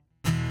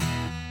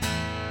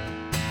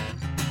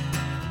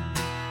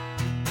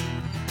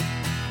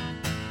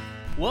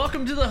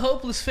Welcome to the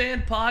Hopeless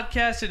Fan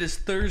Podcast. It is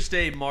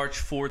Thursday, March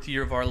 4th,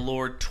 year of our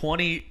Lord,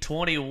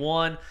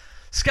 2021.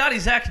 Scotty,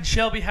 Zack, and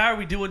Shelby, how are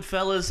we doing,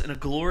 fellas? In a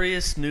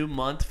glorious new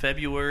month,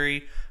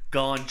 February,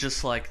 gone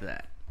just like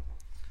that.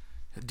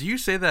 Do you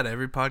say that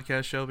every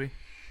podcast, Shelby?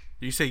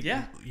 Do you say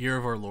year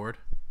of our Lord?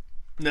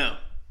 No.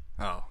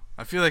 Oh,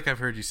 I feel like I've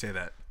heard you say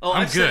that. Oh,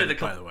 I'm I've good, said it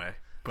by the way.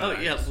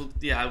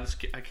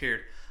 I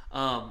cared.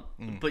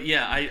 But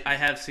yeah, I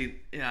have seen.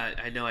 Yeah,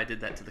 I know I did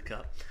that to the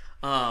cup.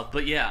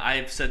 But yeah,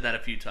 I've said that a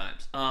few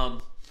times.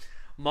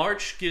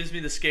 March gives me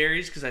the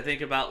scaries because I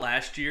think about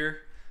last year.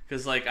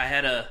 Because like I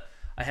had a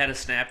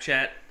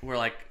Snapchat where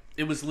like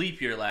it was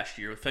leap year last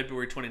year,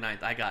 February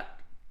 29th. I got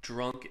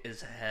drunk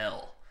as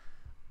hell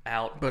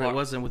but it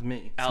wasn't with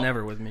me. It's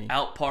never with me.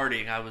 Out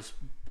partying, I was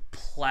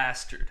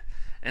plastered,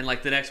 and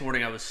like the next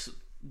morning I was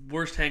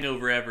worst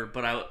hangover ever.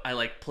 But I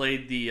like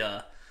played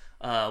the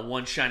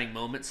One Shining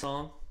Moment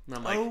song. And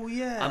I'm like, oh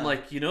yeah. I'm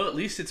like, at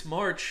least it's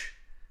March.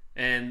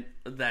 And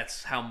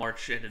that's how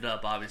March ended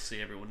up. Obviously,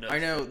 everyone knows. I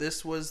know.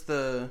 This was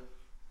the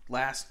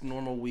last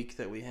normal week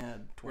that we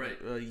had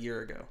a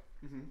year ago.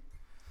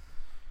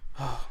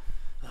 Mm-hmm.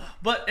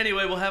 But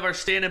anyway, we'll have our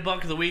stand-up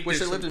bunk of the week.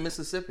 Wish I lived in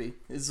Mississippi.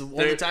 It's the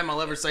only time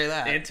I'll ever say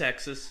that. And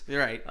Texas. You're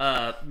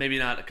right. Maybe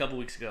not a couple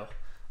weeks ago.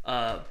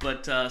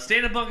 But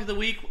stand-up bunk of the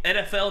week,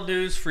 NFL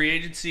news, free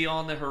agency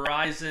on the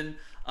horizon.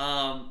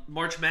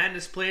 March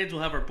Madness plans.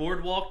 We'll have our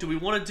boardwalk.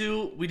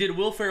 We did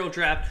Will Ferrell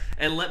draft,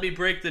 and let me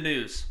break the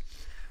news.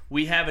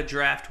 We have a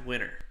draft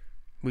winner.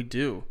 We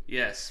do.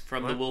 Yes,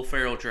 from the Will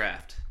Ferrell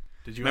draft.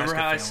 Did you ask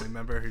a family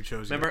member who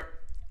chose you? Remember?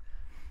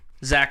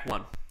 Zack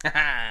won.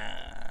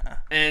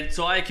 And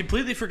so I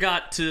completely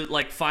forgot to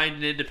find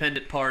an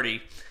independent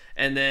party.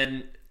 And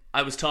then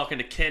I was talking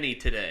to Kenny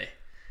today.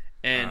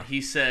 And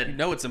he said... You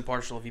know it's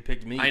impartial if you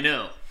picked me. I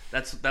know.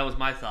 That was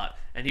my thought.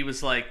 And he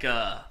was like...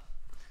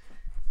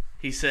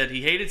 he said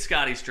he hated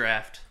Scotty's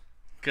draft.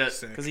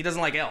 Because he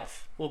doesn't like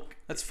Elf. Well,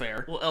 that's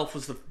fair. Well, Elf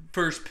was the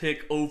first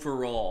pick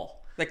overall.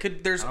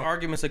 There's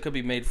arguments that could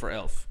be made for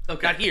Elf.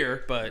 Okay. Not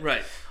here, but...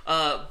 Right.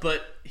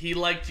 But he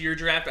liked your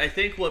draft. I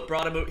think what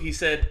brought him... He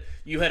said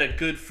you had a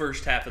good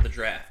first half of the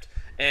draft.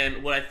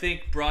 And what I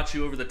think brought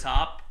you over the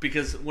top,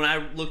 because when I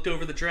looked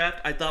over the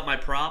draft, I thought my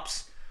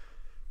props,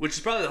 which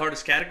is probably the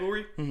hardest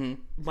category,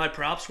 my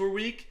props were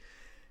weak.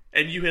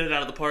 And you hit it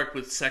out of the park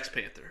with Sex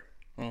Panther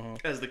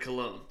as the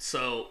cologne.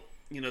 So,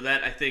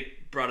 that I think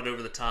brought it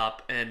over the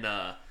top. And,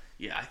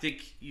 I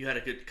think you had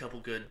a couple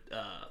good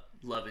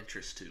love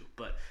interests too.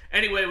 But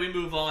anyway, we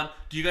move on.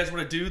 Do you guys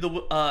want to do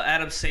the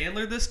Adam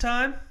Sandler this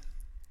time?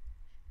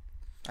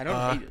 I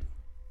don't hate it.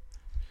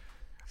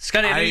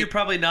 Scotty, I know you're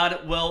probably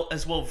not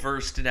as well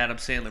versed in Adam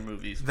Sandler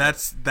movies.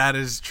 That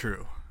is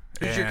true.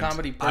 Who's your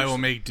comedy person? I will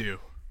make do.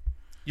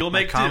 You'll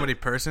make do. Comedy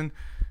person?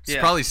 It's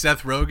probably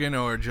Seth Rogen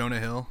or Jonah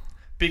Hill.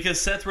 Because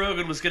Seth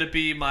Rogen was going to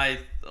be my,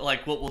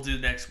 what we'll do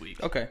next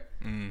week. Okay.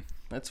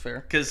 That's fair.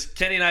 Because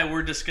Kenny and I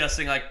were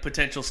discussing,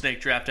 potential snake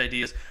draft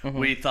ideas.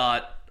 We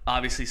thought,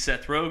 obviously,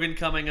 Seth Rogen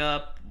coming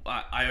up.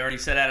 I already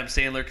said Adam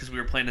Sandler because we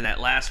were planning that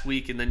last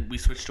week, and then we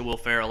switched to Will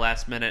Ferrell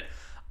last minute.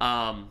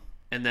 And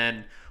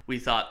then we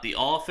thought The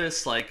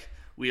Office,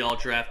 we all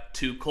draft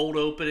 2 cold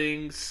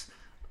openings,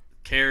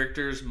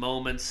 characters,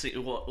 moments.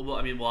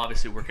 We'll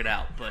obviously work it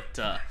out,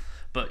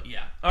 but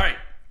yeah. All right.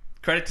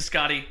 Credit to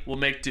Scotty. We'll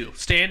make do.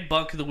 Stan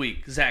Bunk of the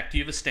Week. Zack, do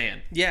you have a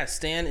Stan? Yeah,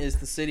 Stan is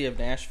the city of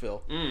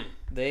Nashville.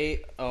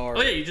 They are...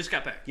 Oh, yeah, you just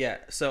got back. Yeah,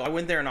 so I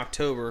went there in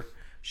October.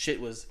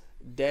 Shit was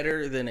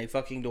deader than a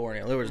fucking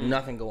doornail. There was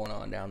nothing going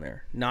on down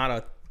there. Not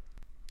a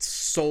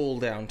soul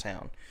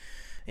downtown.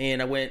 And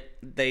I went...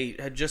 They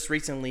had just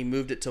recently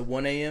moved it to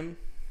 1 a.m.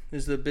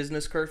 is the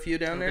business curfew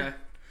down there.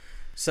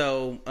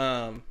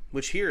 So,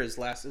 which here is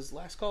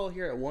last call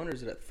here at 1 or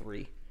is it at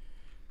 3?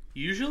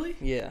 Usually?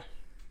 Yeah.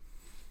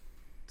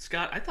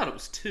 Scott, I thought it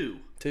was 2.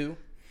 2?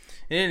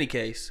 In any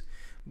case,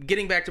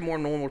 getting back to more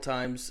normal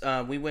times,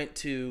 we went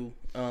to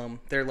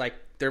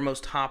their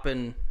most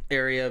hoppin'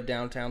 area of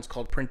downtown is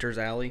called Printer's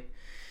Alley.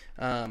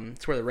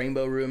 It's where the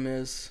Rainbow Room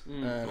is.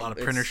 A lot of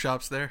printer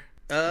shops there.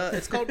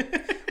 It's called...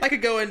 I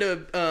could go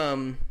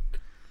into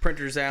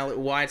Printer's Alley,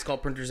 why it's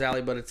called Printer's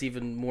Alley, but it's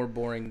even more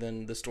boring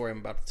than the story I'm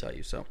about to tell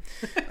you. So,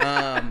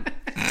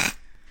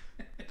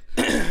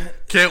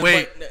 can't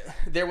wait.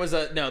 There was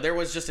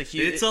just a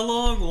huge... It's a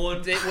long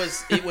one.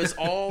 It was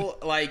all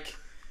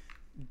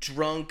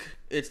drunk.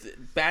 It's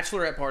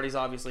bachelorette parties,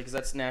 obviously, because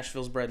that's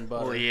Nashville's bread and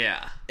butter. Oh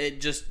yeah.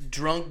 It just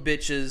drunk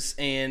bitches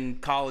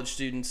and college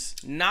students.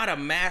 Not a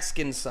mask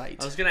in sight.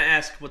 I was gonna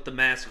ask what the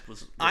mask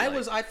was.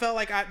 I felt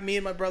like me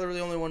and my brother were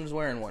the only ones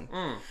wearing one.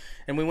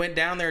 And we went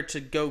down there to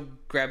go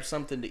grab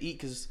something to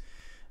eat because,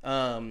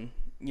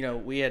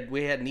 we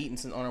hadn't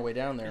eaten on our way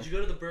down there. Did you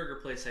go to the burger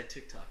place I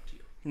TikToked you?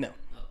 No.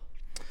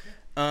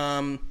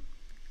 Oh. Okay.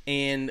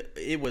 And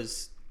it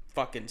was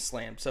fucking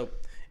slammed. So.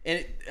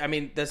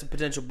 And that's a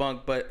potential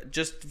bunk, but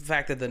just the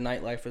fact that the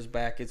nightlife is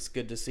back, it's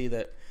good to see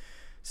that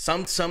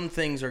some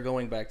things are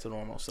going back to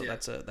normal. So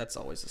that's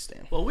always a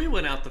stand. Well, we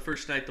went out the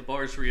first night the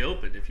bars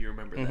reopened, if you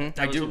remember that.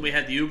 That was when we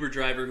had the Uber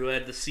driver who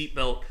had the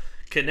seatbelt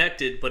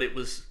connected, but it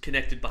was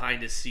connected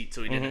behind his seat,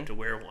 so he didn't have to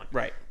wear one.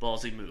 Right.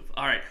 Ballsy move.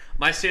 All right.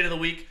 My stand of the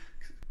week,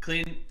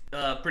 clean,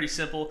 pretty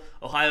simple.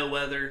 Ohio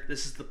weather.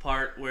 This is the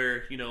part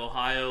where,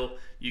 Ohio,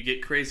 you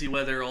get crazy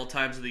weather all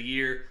times of the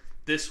year.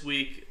 This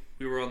week,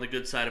 we were on the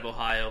good side of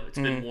Ohio. It's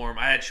been warm.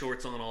 I had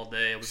shorts on all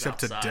day. I was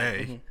Except outside.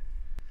 today.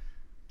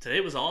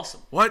 Today was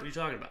awesome. What are you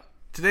talking about?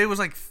 Today was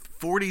like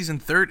 40s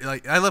and 30.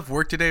 Like, I left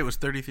work today. It was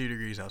 33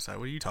 degrees outside.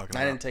 What are you talking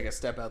about? I didn't take a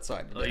step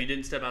outside today. Oh, you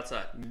didn't step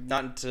outside?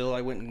 Not until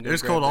I went and it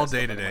was cold all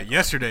day today.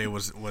 Yesterday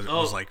was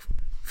like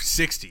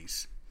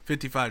 60s,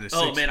 55 to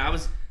 60. Oh man,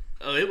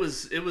 it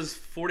was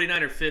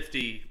 49 or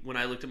 50 when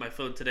I looked at my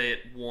phone today at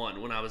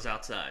 1 when I was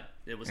outside.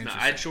 It was not.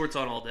 I had shorts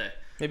on all day.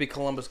 Maybe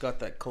Columbus got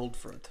that cold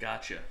front.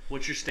 Gotcha.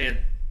 What's your stand,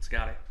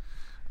 Scotty?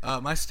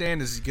 My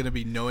stand is going to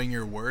be knowing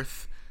your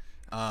worth.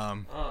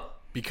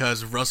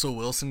 Because Russell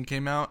Wilson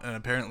came out, and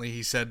apparently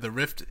he said the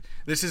rift...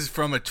 This is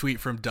from a tweet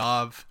from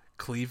Dov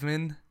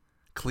Kleeman,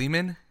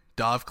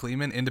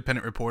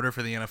 independent reporter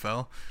for the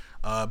NFL.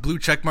 Blue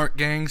checkmark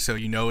gang, so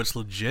you know it's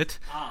legit.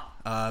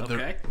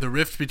 Okay. The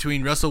rift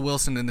between Russell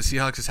Wilson and the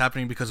Seahawks is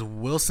happening because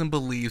Wilson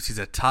believes he's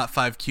a top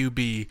 5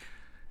 QB,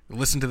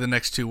 listen to the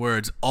next 2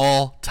 words,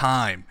 all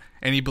time.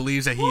 And he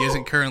believes that he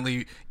isn't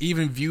currently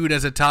even viewed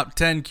as a top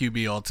 10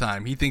 QB all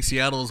time. He thinks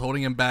Seattle is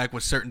holding him back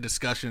with certain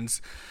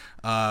discussions,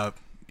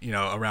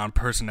 around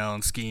personnel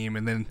and scheme.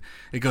 And then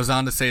it goes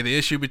on to say the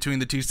issue between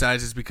the two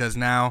sides is because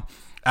now,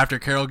 after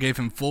Carroll gave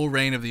him full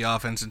reign of the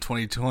offense in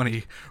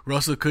 2020,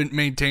 Russell couldn't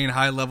maintain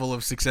high level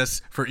of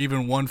success for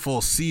even one full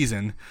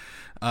season.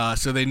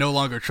 So they no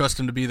longer trust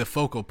him to be the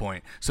focal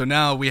point. So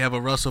now we have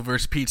a Russell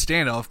versus Pete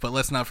standoff, but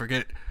let's not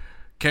forget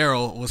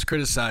Carroll was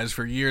criticized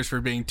for years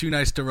for being too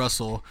nice to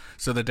Russell,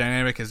 so the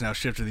dynamic has now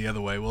shifted the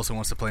other way. Wilson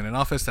wants to play in an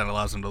offense that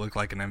allows him to look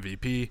like an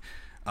MVP.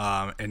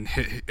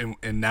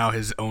 And now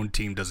his own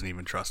team doesn't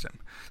even trust him.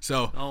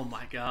 So, oh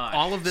my god!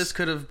 All of this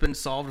could have been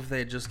solved if they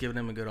had just given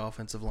him a good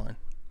offensive line.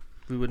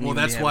 We wouldn't. Well,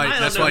 even that's why.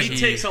 That's why he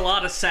takes a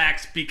lot of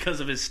sacks because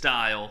of his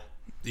style.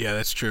 Yeah,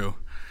 that's true.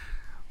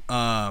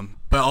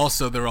 But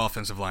also their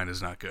offensive line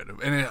is not good,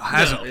 and it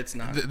hasn't. No, it's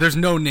not. There's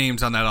no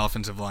names on that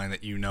offensive line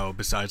that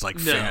besides like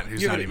Fant,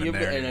 who's not even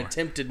there an anymore.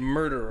 attempted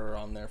murderer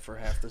on there for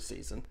half the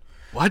season.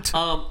 What?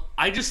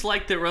 I just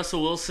like that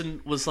Russell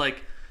Wilson was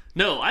like,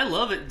 no, I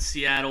love it in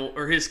Seattle,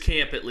 or his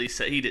camp at least.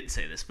 He didn't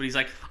say this, but he's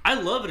like, I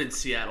love it in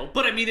Seattle.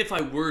 But I mean, if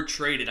I were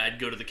traded, I'd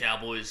go to the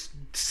Cowboys,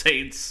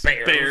 Saints,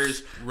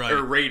 Bears right.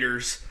 or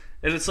Raiders.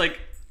 And it's like,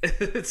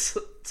 it's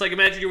like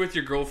imagine you're with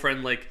your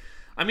girlfriend. Like,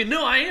 I mean,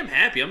 no, I am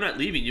happy. I'm not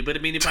leaving you. But I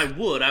mean, if I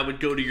would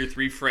go to your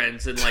 3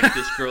 friends and like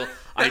this girl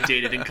I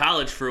dated in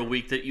college for a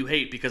week that you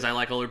hate because I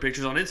like all her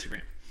pictures on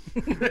Instagram.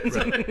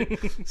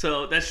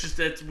 So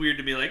that's weird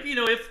to me. Like,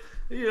 if.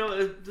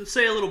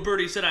 Say a little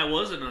birdie said I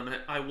wasn't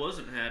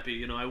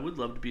happy. I would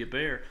love to be a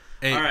Bear.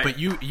 Hey, all right. But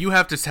you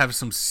have to have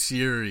some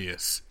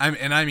serious,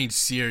 I mean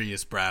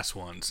serious brass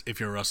ones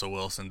if you're Russell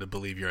Wilson to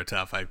believe you're a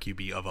top 5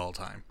 QB of all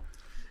time.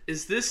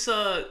 Is this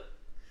does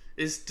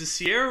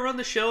Sierra run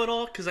the show at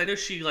all? Because I know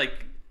she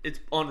it's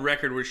on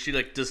record where she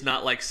does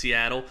not like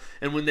Seattle.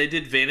 And when they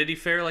did Vanity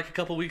Fair a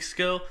couple weeks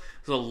ago,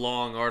 it was a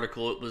long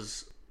article. It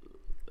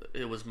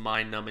was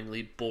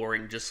mind-numbingly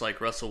boring, just like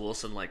Russell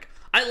Wilson.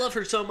 I love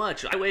her so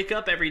much. I wake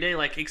up every day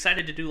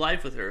excited to do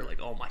life with her.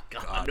 Oh my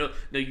god,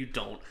 no, you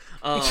don't.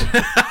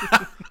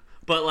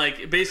 But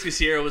basically,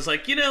 Sierra was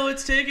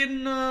it's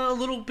taken a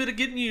little bit of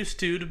getting used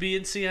to be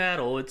in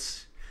Seattle.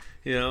 It's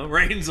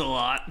rains a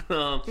lot.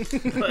 But,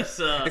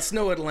 it's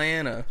no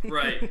Atlanta,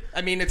 right?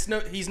 I mean,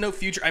 he's no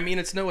future. I mean,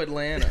 it's no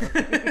Atlanta.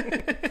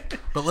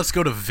 But let's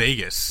go to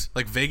Vegas.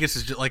 Vegas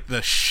is just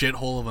the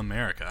shithole of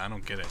America. I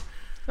don't get it.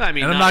 I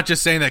mean, and I'm not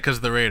just saying that because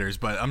of the Raiders,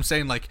 but I'm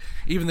saying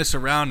even the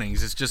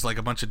surroundings, it's just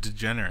a bunch of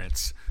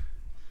degenerates.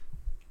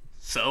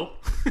 So?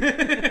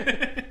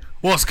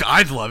 Well,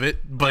 I'd love it,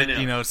 but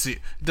it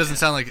doesn't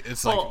sound like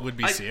it's would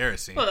be Sierra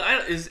scene. Well,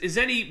 is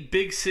any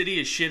big city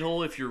a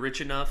shithole if you're rich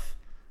enough?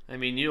 I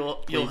mean,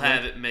 you'll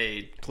have it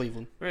made.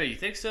 Cleveland. Right? You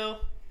think so?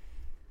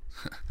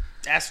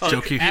 Ask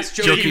Jokey.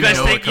 You guys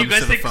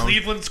think phone.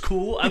 Cleveland's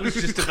cool? I was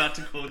just about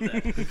to quote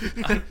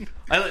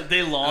that.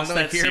 They lost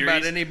that series. I don't hear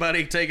about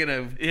anybody taking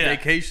a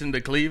vacation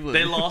to Cleveland.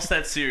 They lost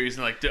that series,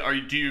 and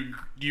do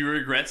you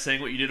regret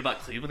saying what you did about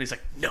Cleveland? He's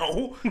like,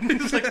 no.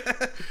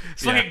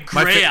 It's fucking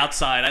gray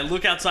outside. I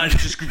look outside,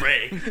 it's just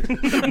gray.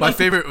 My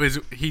favorite was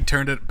he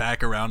turned it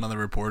back around on the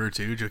reporter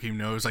too. Joakim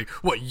Noah was like,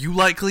 "What, you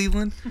like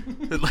Cleveland?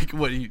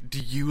 What do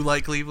you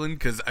like Cleveland?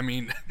 Because I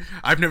mean,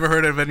 I've never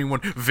heard of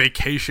anyone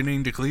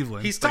vacationing to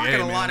Cleveland." He's talking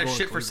a lot of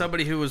shit for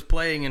somebody who was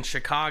playing in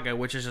Chicago,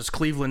 which is just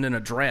Cleveland in a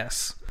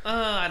dress.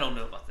 I don't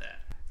know about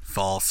that.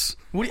 False.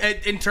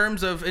 In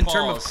terms of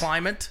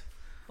climate.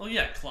 Oh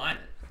yeah,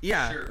 climate.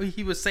 Yeah, sure.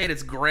 He was saying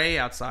it's gray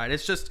outside.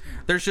 It's just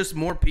there's just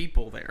more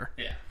people there.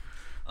 Yeah.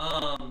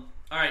 All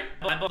right.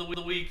 My bum of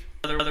the week.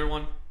 Another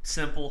one.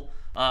 Simple.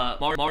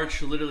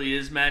 March literally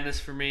is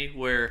madness for me,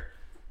 where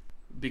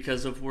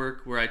because of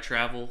work, where I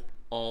travel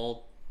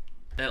all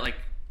at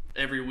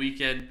every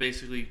weekend,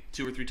 basically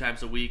 2 or 3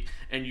 times a week,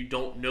 and you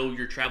don't know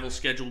your travel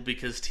schedule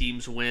because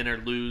teams win or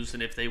lose,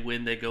 and if they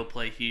win, they go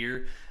play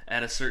here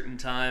at a certain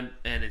time,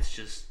 and it's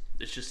just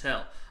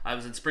hell. I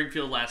was in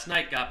Springfield last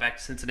night, got back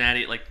to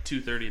Cincinnati at like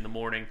 2:30 in the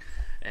morning,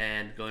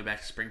 and going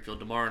back to Springfield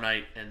tomorrow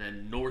night, and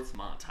then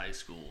Northmont High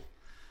School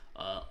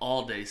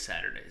all day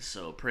Saturdays.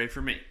 So pray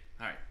for me.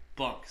 All right,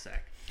 bunk,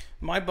 Zach.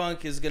 My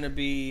bunk is going to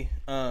be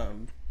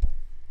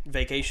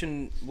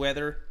vacation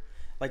weather.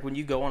 Like when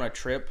you go on a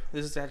trip,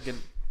 this is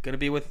going to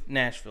be with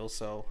Nashville,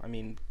 so, I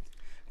mean,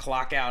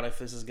 clock out if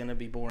this is going to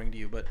be boring to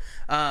you. But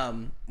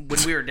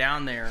when we were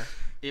down there,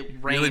 it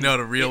rained. Really know how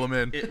to reel them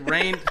in. It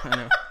rained. I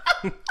know.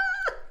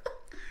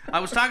 I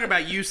was talking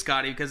about you,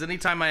 Scotty, because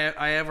anytime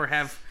I ever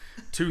have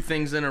 2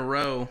 things in a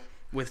row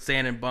with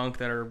sand and bunk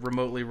that are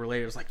remotely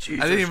related, it's like,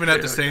 Jesus, I didn't even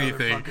have to say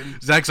anything.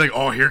 Zach's like,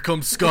 oh, here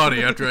comes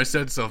Scotty after I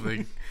said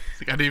something.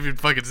 Like, I didn't even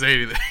fucking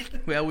say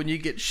anything. Well, when you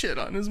get shit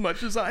on as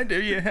much as I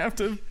do, you have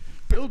to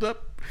build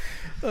up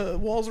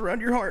walls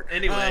around your heart.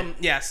 Anyway.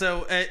 Yeah,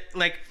 so,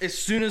 like, as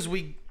soon as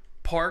we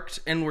parked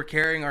and were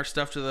carrying our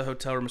stuff to the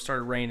hotel room, it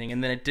started raining,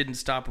 and then it didn't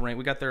stop raining.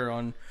 We got there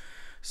on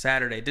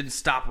Saturday. It didn't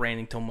stop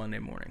raining till Monday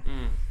morning.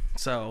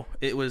 So,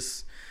 it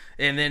was...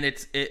 And then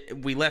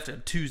we left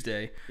on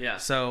Tuesday. Yeah.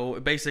 So,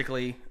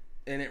 basically...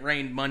 And it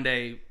rained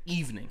Monday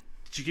evening.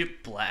 Did you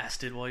get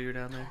blasted while you were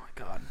down there? Oh,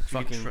 my God.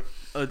 Fucking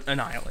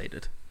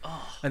annihilated.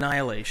 Oh.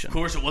 Annihilation. Of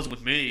course it wasn't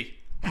with me.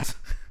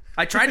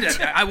 I tried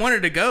to. I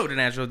wanted to go to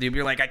Nashville with you, but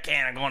you're like, I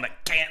can't. I'm going to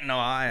Canton,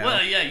 Ohio.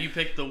 Well, yeah, you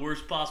picked the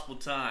worst possible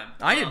time.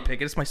 I didn't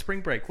pick it. It's my spring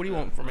break. What do you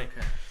want from me?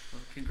 Okay.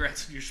 Well,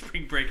 congrats on your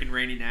spring break in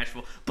rainy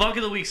Nashville. Bunk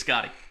of the week,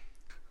 Scotty.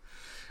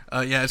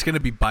 Yeah, it's going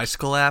to be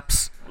bicycle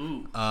apps.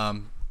 Ooh.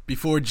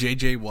 Before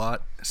J.J.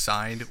 Watt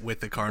signed with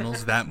the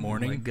Cardinals that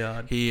morning, my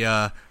God. he,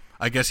 I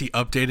guess he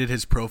updated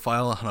his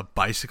profile on a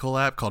bicycle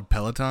app called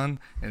Peloton,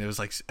 and it was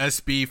like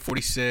SB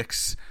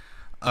 46,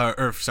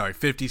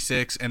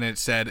 56, and it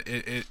said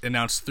it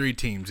announced 3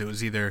 teams. It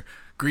was either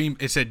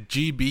it said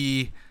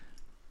GB,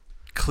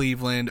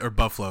 Cleveland, or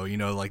Buffalo. You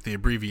know, like the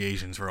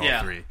abbreviations for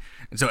all 3.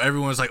 And so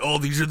everyone was like, "Oh,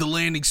 these are the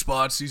landing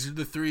spots. These are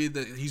the 3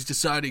 that he's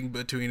deciding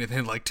between." And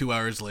then like 2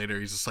 hours later,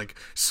 he's just like,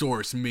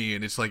 "Source me,"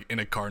 and it's like in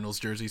a Cardinals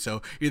jersey.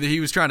 So either he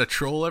was trying to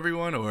troll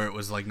everyone, or it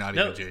was like not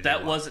even JJ.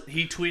 That wasn't.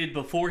 He tweeted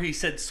before he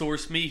said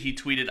 "source me." He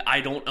tweeted,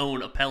 "I don't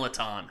own a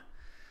Peloton."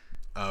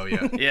 Oh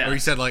yeah, yeah. Or he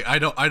said like, "I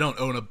don't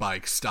own a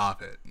bike.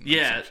 Stop it."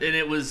 Yeah, and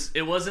it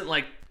wasn't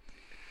like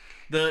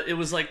it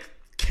was like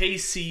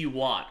KC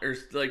Watt or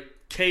like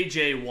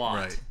KJ Watt.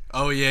 Right.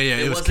 Oh yeah.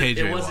 It was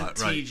KJ Watt. It wasn't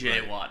TJ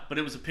right. Watt, but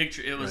it was a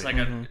picture. It was like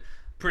a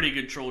pretty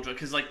good troll joke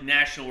because like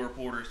national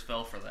reporters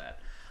fell for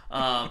that.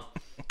 All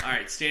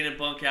right, stand and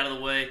bunk out of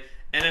the way.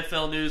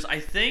 NFL news.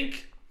 I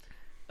think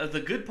the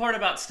good part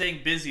about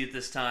staying busy at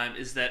this time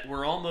is that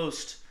we're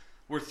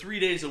 3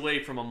 days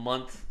away from a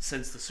month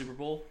since the Super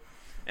Bowl,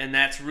 and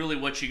that's really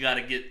what you got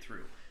to get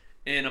through.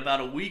 In about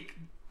a week,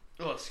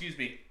 what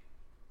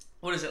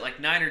is it,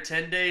 like 9 or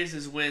 10 days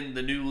is when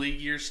the new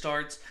league year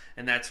starts,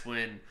 and that's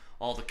when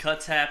all the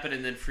cuts happen,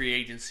 and then free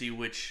agency,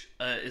 which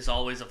is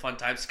always a fun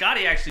time.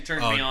 Scotty actually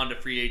turned me on to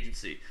free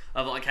agency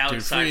of like how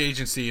exciting. Free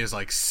agency is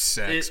like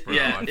sex, bro.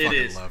 Yeah, I it fucking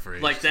is. love free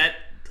agency. Like that.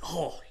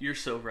 Oh, you're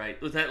so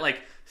right. With that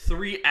like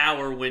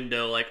 3-hour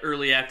window, like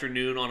early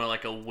afternoon on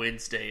a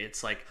Wednesday,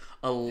 it's like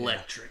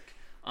electric.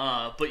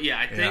 But yeah,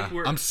 I think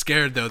I'm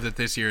scared though that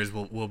this year's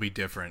will be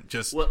different.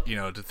 Just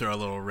to throw a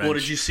little wrench. Well,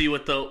 did you see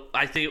what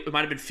I think it might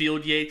have been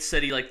Field Yates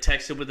said he like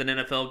texted with an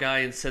NFL guy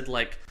and said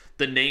like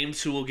the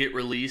names who will get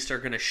released are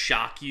going to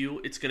shock you.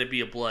 It's going to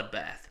be a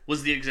bloodbath.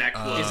 Was the exact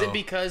quote. Is it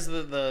because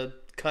of the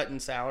cut in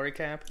salary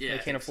cap? Yeah,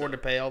 they can't afford to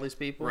pay all these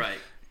people, right?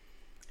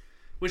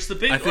 Which the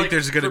big I think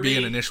there's going to be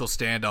an initial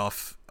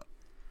standoff.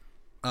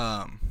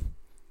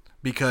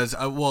 Because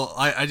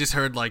I just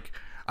heard like.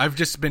 I've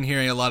just been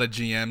hearing a lot of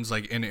GMs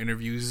like in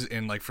interviews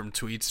and like from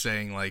tweets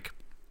saying like,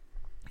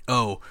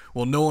 oh,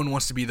 well, no one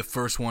wants to be the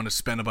first one to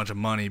spend a bunch of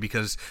money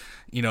because,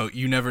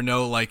 you never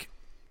know, like,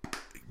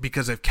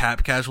 because of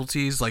cap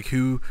casualties, like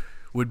who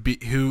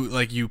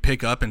like you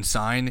pick up and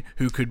sign,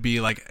 who could be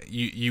like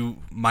you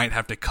might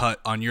have to cut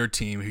on your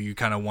team who you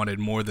kind of wanted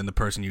more than the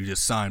person you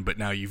just signed, but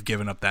now you've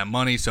given up that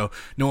money, so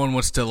no one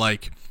wants to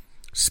like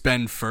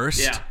spend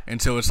first,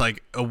 and so it's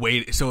like a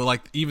wait. So like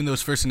even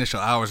those first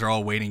initial hours are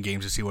all waiting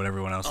games to see what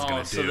everyone else is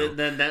going to do. So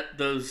then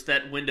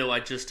that window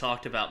I just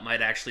talked about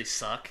might actually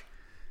suck.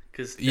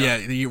 Yeah,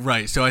 you're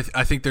right. So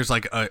I think there's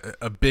like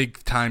a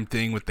big time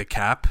thing with the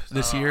cap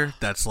this year.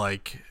 That's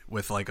like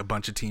with like a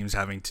bunch of teams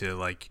having to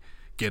like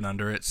get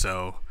under it.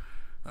 So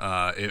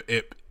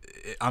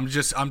I'm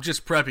just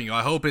prepping you.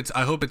 I hope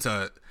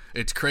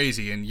it's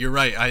crazy, and you're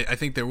right. I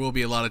think there will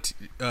be a lot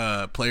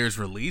of players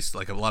released,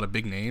 like a lot of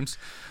big names.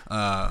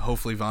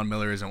 Hopefully, Von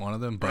Miller isn't one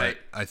of them, but right.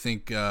 I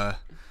think that's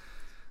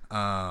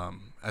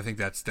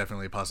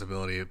definitely a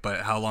possibility. But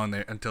how long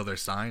until they're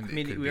signed? I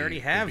mean, we already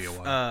have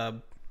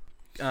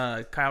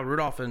Kyle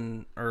Rudolph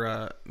and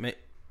Kyle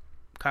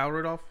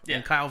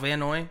Van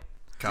Noy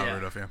Kyle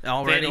Rudolph, yeah.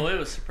 Already. Van Noy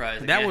was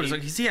surprising. That Yeah,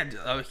 was he had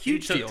a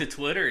huge he deal. took to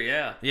Twitter,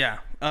 yeah. Yeah.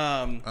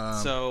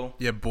 So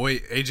yeah,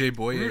 AJ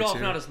Boye Rudolph too.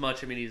 not as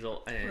much. I mean, he's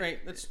old. Right,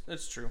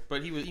 that's true.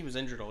 But he was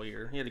injured all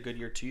year. He had a good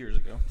year 2 years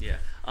ago. Yeah.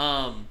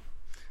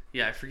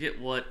 Yeah, I forget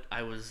what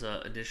I was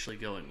initially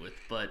going with,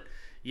 but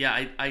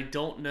yeah, I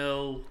don't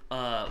know.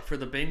 For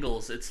the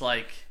Bengals, it's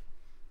like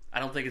I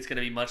don't think it's going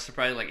to be much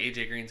surprising. Like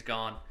AJ Green's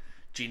gone,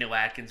 Geno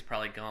Atkins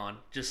probably gone.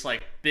 Just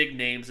like big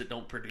names that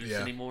don't produce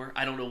anymore.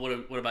 I don't know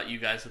what about you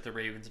guys with the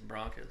Ravens and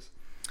Broncos.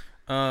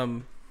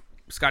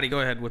 Scotty,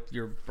 go ahead with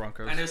your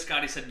Broncos. I know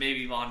Scotty said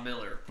maybe Von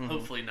Miller.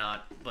 Hopefully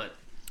not, but.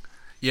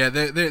 Yeah,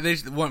 they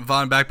want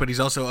Von back, but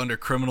he's also under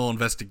criminal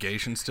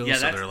investigation still, Yeah,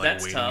 so they're like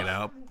that's waiting tough. it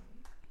out.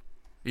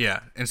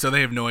 Yeah, and so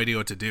they have no idea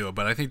what to do,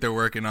 but I think they're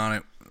working on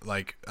it.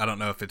 Like, I don't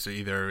know if it's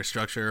either a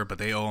restructure, but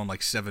they owe him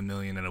like $7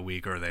 million in a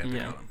week, or they have to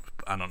owe him.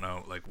 I don't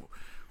know, like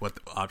what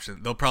the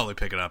option. They'll probably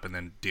pick it up and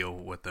then deal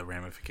with the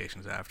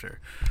ramifications after.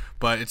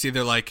 But it's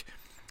either like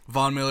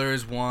Von Miller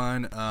is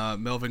one,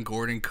 Melvin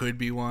Gordon could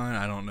be one.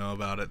 I don't know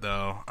about it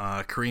though.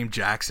 Kareem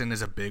Jackson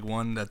is a big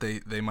one that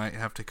they might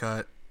have to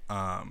cut.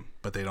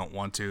 But they don't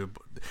want to.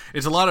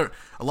 It's a lot of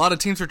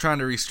teams are trying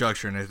to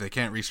restructure, and if they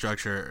can't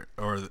restructure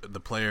or the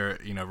player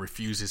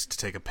refuses to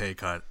take a pay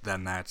cut,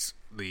 then that's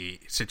the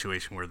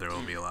situation where there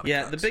will be a lot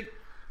of cuts.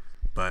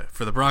 But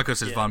for the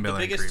Broncos, it's Von Miller.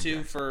 The biggest and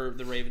two for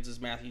the Ravens is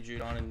Matthew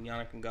Judon and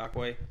Yannick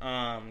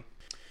Ngakoue.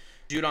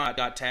 Judon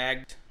got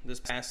tagged this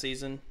past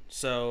season,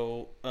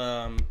 so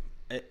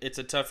it's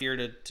a tough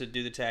year to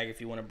do the tag if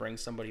you want to bring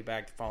somebody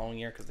back the following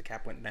year because the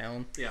cap went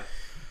down. Yeah.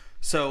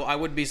 So I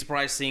wouldn't be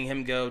surprised seeing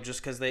him go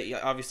just because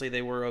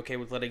they were okay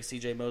with letting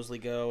C.J. Mosley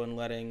go and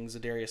letting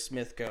Zadarius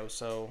Smith go.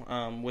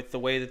 So with the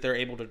way that they're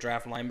able to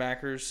draft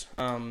linebackers,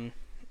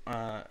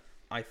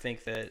 I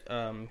think that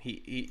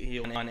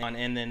he'll on,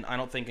 and then I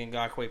don't think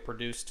Ngakoue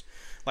produced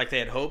like they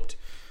had hoped.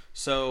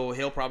 So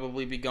he'll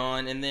probably be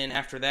gone. And then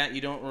after that,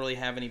 you don't really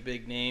have any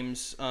big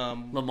names.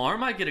 Lamar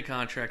might get a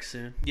contract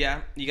soon.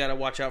 Yeah, you got to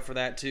watch out for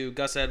that too.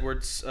 Gus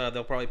Edwards,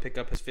 they'll probably pick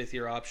up his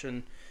 5th-year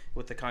option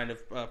with the kind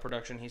of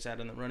production he's had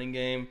in the running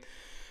game.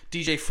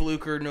 DJ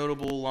Fluker,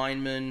 notable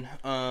lineman.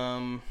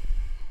 Matt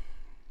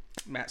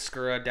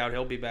Skura, doubt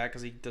he'll be back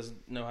because he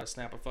doesn't know how to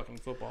snap a fucking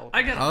football.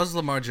 How's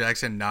Lamar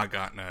Jackson not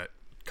gotten a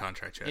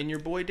contract yet? And your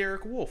boy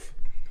Derek Wolfe.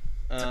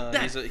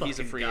 He's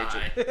a free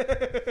guy.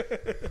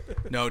 agent.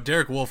 No,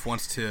 Derek Wolfe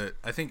wants to.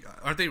 I think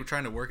aren't they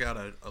trying to work out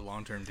a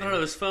long-term deal? I don't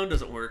know. His phone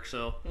doesn't work,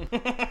 so.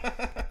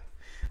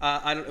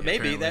 I don't.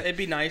 Maybe apparently. that'd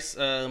be nice.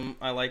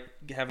 I like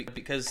having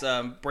because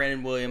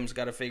Brandon Williams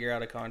got to figure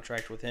out a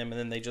contract with him, and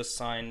then they just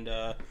signed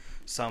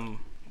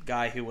some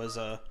guy who was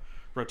a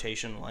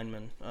rotation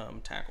lineman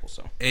tackle.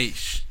 So hey,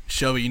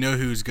 Shelby, you know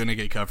who's gonna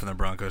get cut from the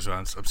Broncos?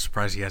 I'm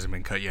surprised he hasn't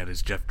been cut yet.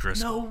 Is Jeff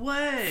Driscoll? No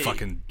way.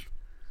 Fucking.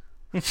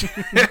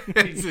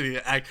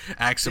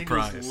 act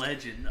surprised.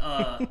 Legend.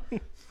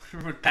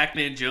 When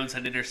Pac-Man Jones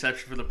had an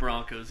interception for the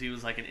Broncos, he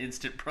was like an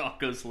instant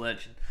Broncos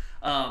legend.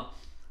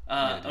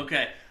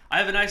 Okay. I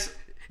have a nice...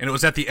 And it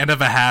was at the end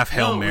of a half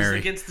Hail Mary. It was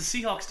against the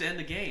Seahawks to end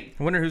the game.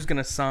 I wonder who's going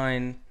to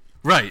sign...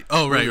 Right.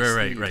 Oh, right.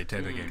 To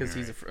end the game. Because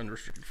he's an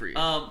unrestricted free.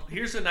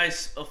 Here's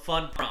a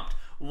fun prompt.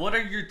 What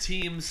are your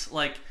teams,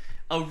 like,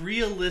 a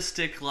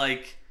realistic,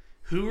 like,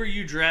 who are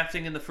you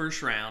drafting in the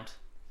first round?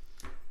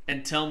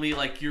 And tell me,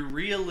 like, your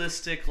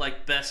realistic,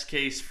 like, best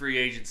case free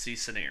agency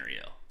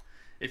scenario.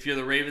 If you're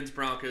the Ravens,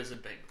 Broncos,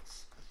 and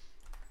Bengals.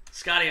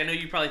 Scotty, I know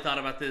you probably thought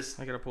about this.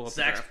 I got to pull up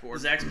the draft board.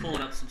 Zach's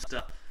pulling up some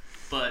stuff.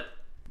 But,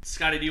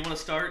 Scotty, do you want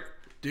to start?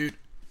 Dude,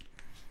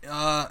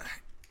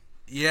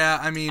 yeah,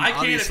 I mean, I can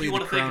obviously if you the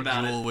want to think crown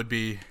about jewel it. would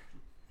be...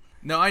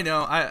 No, I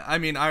know. I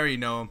mean, I already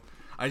know him.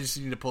 I just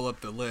need to pull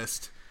up the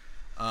list.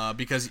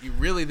 Because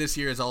really this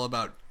year is all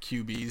about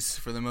QBs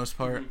for the most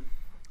part.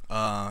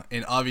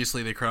 And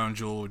obviously the crown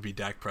jewel would be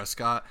Dak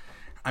Prescott.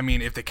 I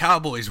mean, if the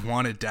Cowboys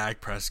wanted Dak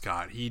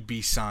Prescott, he'd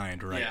be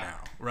signed right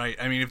now, right?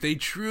 I mean, if they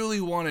truly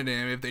wanted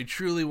him, if they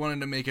truly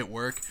wanted to make it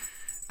work,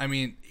 I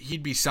mean,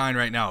 he'd be signed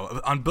right now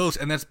on both,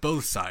 and that's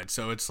both sides.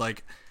 So it's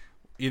like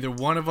either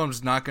one of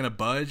them's not going to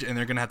budge, and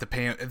they're going to have to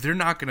pay him. They're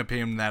not going to pay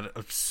him that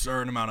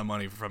absurd amount of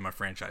money from a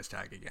franchise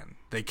tag again.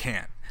 They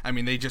can't. I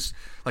mean, they just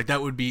like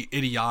that would be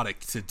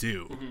idiotic to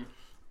do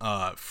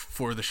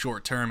for the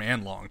short term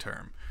and long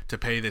term to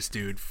pay this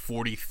dude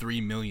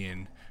 $43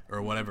 million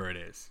or whatever it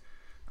is.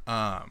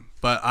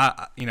 But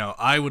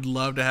I would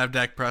love to have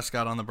Dak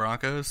Prescott on the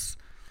Broncos.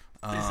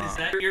 Is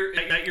that your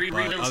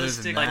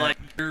realistic, like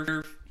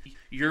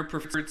your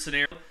preferred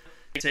scenario?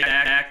 Take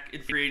Dak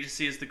in free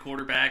agency as the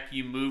quarterback.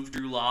 You move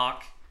Drew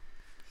Lock.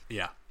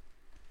 Yeah.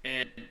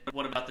 And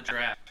what about the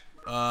draft?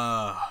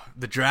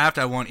 The draft,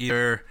 I want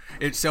either.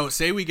 So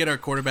say we get our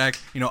quarterback.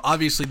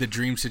 Obviously the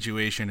dream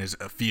situation is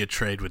a via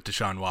trade with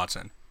Deshaun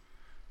Watson.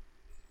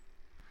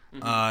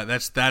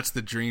 That's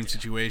the dream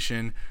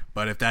situation.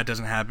 But if that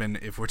doesn't happen,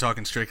 if we're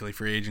talking strictly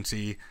free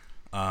agency,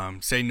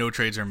 say no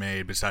trades are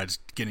made besides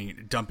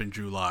dumping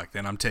Drew Lock,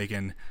 then I'm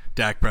taking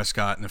Dak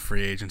Prescott in the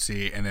free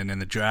agency, and then in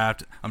the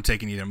draft, I'm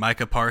taking either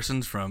Micah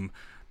Parsons from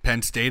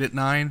Penn State at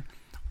 9,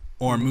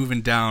 or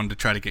moving down to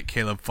try to get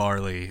Caleb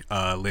Farley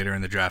later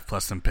in the draft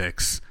plus some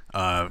picks,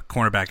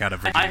 cornerback out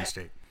of Virginia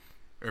State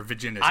or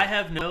Virginia State. I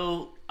have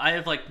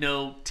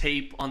no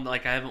tape on,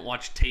 like, I haven't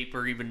watched tape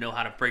or even know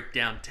how to break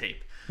down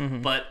tape.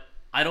 But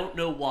I don't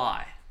know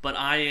why, but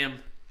I am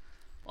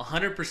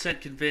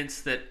 100%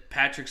 convinced that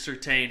Patrick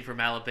Surtain from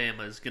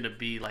Alabama is going to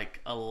be like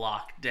a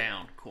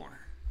lockdown corner.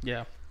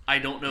 Yeah. I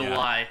don't know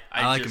why.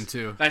 I like him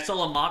too. I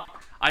saw a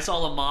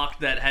mock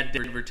that had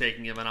Denver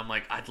taking him, and I'm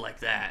like, I'd like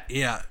that.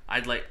 Yeah.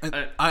 I'd like.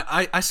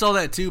 I saw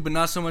that too, but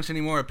not so much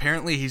anymore.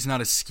 Apparently, he's not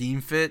a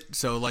scheme fit,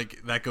 so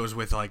like that goes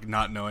with like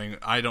not knowing.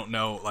 I don't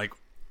know, like,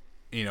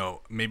 you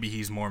know, maybe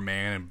he's more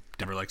man, and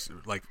Denver likes,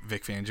 like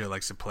Vic Fangio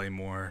likes to play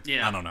more.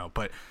 Yeah. I don't know,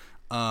 but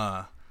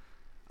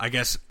I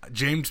guess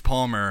James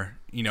Palmer,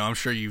 you know, I'm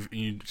sure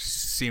you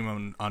see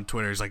him on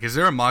Twitter. Is like, is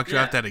there a mock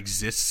draft that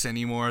exists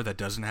anymore that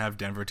doesn't have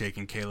Denver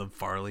taking Caleb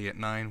Farley at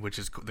 9, which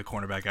is the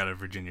cornerback out of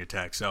Virginia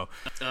Tech? So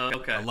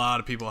okay. A lot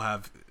of people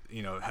have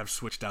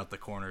switched out the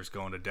corners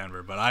going to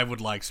Denver, but I would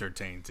like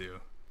Surtain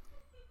too.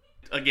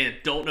 Again,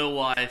 don't know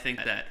why I think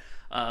that,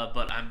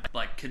 but I'm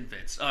like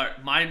convinced. All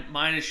right,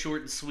 mine is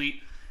short and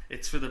sweet.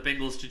 It's for the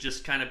Bengals to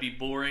just kind of be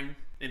boring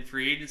in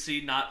free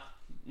agency, not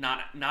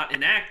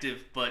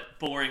inactive, but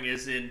boring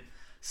as in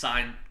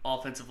sign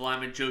offensive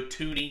lineman Joe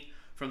Tooney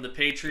from the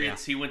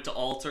Patriots. He went to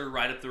Alter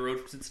right up the road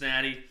from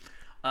Cincinnati.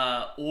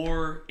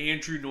 Or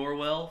Andrew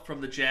Norwell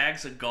from the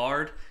Jags, a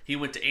guard. He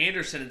went to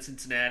Anderson in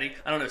Cincinnati.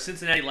 I don't know.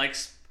 Cincinnati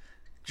likes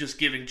just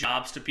giving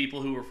jobs to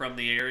people who are from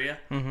the area.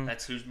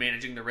 That's who's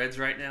managing the Reds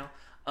right now.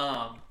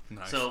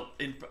 Nice. So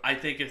I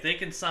think if they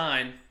can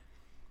sign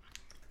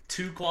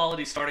 2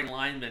 quality starting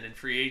linemen in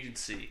free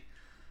agency,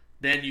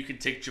 then you can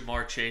take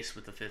Jamar Chase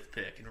with the 5th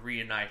pick and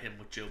reunite him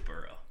with Joe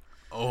Burrow.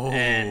 Oh,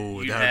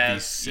 and that'd be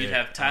sick. You'd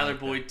have Tyler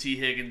Boyd, T.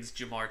 Higgins,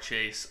 Jamar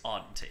Chase,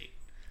 Auden Tate.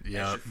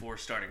 Yeah, as your 4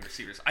 starting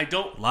receivers. A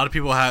lot of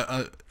people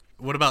have.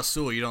 What about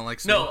Sewell? You don't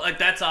like Sewell? No,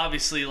 that's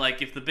obviously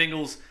like if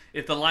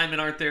the linemen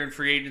aren't there in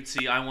free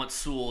agency, I want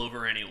Sewell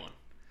over anyone.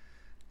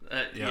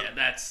 Yeah,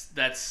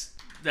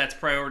 that's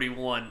priority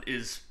 1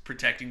 is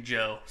protecting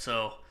Joe.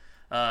 So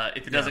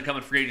if it doesn't come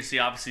in free agency,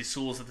 obviously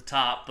Sewell's at the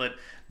top. But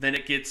then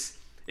it gets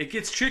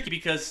tricky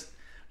because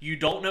you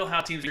don't know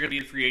how teams are going to be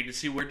in free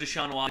agency, where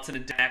Deshaun Watson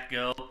and Dak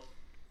go,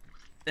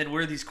 and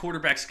where these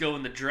quarterbacks go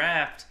in the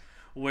draft,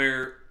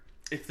 where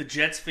if the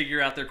Jets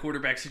figure out their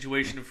quarterback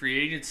situation in free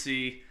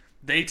agency,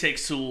 they take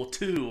Sewell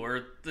 2,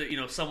 or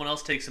someone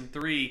else takes him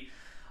 3.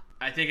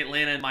 I think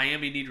Atlanta and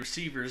Miami need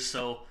receivers,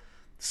 so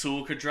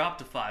Sewell could drop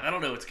to 5. I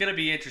don't know. It's going to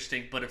be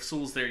interesting, but if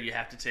Sewell's there, you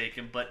have to take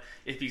him. But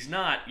if he's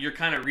not, you're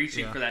kind of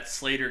reaching for that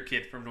Slater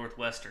kid from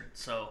Northwestern.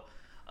 So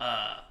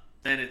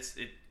then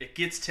it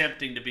gets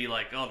tempting to be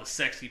like, oh, the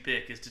sexy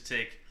pick is to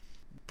take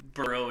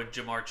Burrow and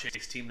Jamar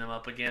Chase, team them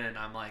up again, and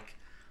I'm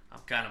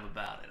kind of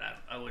about it.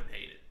 I wouldn't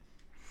hate it.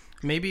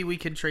 Maybe we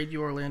could trade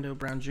you Orlando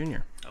Brown Jr.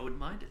 I wouldn't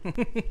mind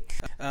it.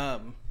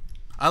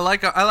 I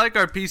like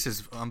our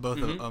pieces on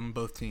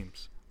both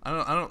teams.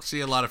 I don't see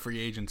a lot of free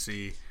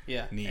agency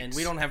needs. And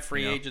we don't have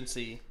free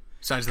agency.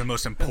 Besides the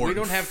most important, we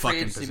don't have free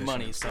fucking agency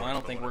money, so I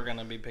don't think we're going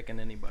to be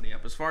picking anybody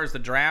up. As far as the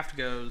draft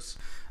goes,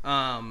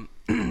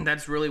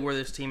 that's really where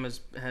this team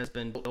has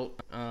been built.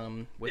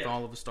 With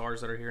all of the stars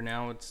that are here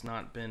now, it's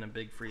not been a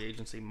big free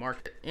agency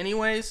market,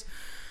 anyways.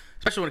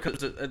 Especially when it comes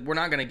to, we're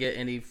not going to get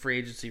any free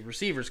agency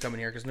receivers coming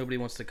here because nobody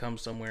wants to come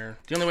somewhere.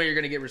 The only way you're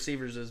going to get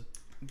receivers is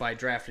by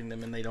drafting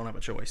them, and they don't have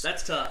a choice.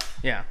 That's tough.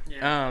 Yeah.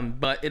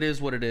 But it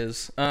is what it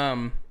is.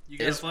 You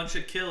got a bunch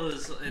of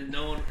killers, and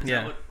no one. Is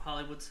that what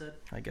Hollywood said?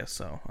 I guess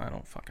so. I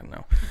don't fucking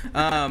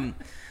know.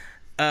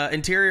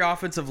 Interior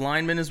offensive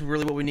lineman is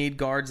really what we need.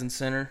 Guards and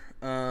center.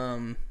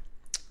 We're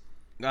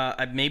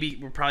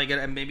probably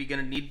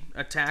gonna need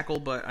a tackle,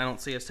 but I don't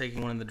see us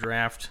taking one in the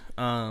draft.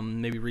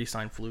 Maybe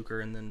re-sign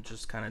Fluker and then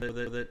just kind of do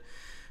with it.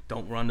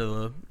 Don't run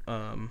to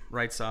the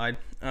right side.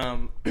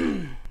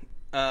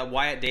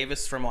 Wyatt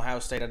Davis from Ohio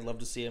State. I'd love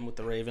to see him with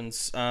the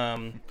Ravens.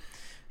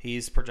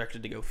 He's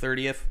projected to go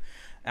 30th.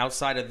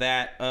 Outside of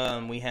that,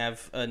 we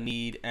have a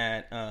need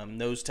at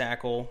nose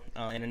tackle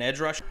and an edge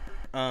rusher,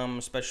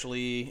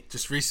 especially.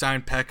 Just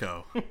re-sign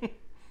Pecco.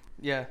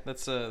 Yeah, that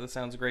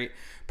sounds great.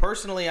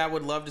 Personally, I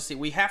would love to see.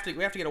 We have to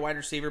get a wide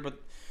receiver, but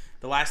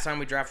the last time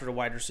we drafted a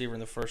wide receiver in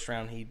the first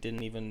round, he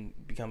didn't even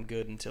become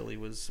good until he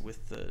was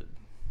with the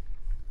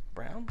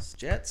Browns,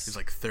 Jets. He's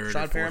like 3rd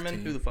Shad or 4th Perriman.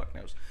 team. Who the fuck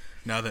knows?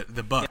 No,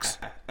 the Bucks.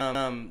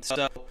 Yeah.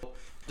 So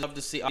love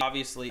to see.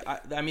 Obviously,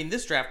 I mean,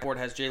 this draft board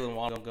has Jalen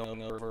Waddle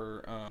going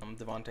over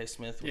Devontae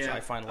Smith, which I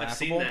find laughable. I've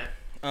seen that.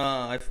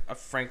 I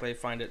frankly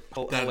find it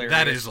hilarious.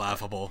 That is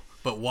laughable.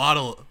 But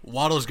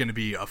Waddle's going to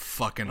be a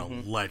fucking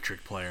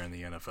electric player in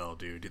the NFL,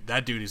 dude.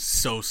 That dude is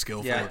so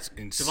skillful. Yeah. It's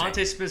insane.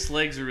 Devontae Smith's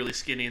legs are really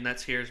skinny, and that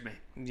scares me.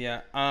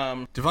 Yeah.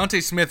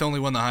 Devontae Smith only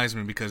won the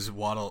Heisman because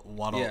Waddle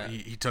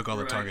he took all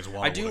the targets.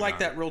 Waddle I do like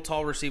that real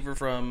tall receiver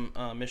from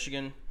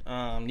Michigan,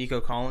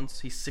 Nico Collins.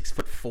 He's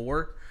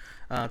 6'4".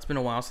 It's been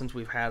a while since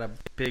we've had a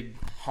big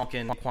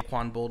honking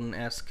Quan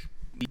Bolden-esque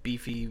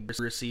beefy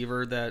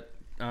receiver that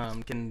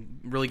can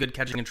really good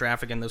catching in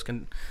traffic and those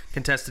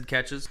contested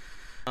catches.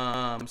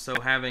 So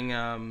having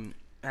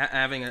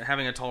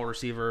having a tall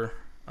receiver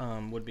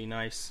would be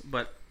nice.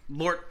 But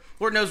Lord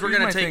knows we're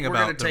gonna take a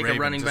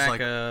running back,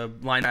 a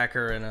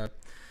linebacker, and a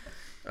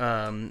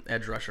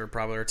edge rusher,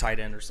 probably, or tight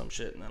end or some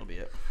shit, and that'll be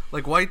it.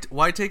 Like,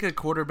 why take a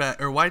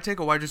quarterback or why take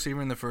a wide receiver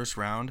in the first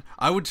round?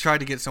 I would try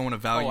to get someone of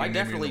value in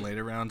the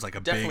later rounds, like a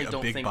big body dude. Definitely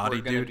don't think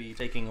we're going to be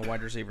taking a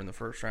wide receiver in the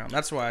first round.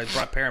 That's why I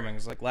brought Perriman.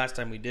 Because like last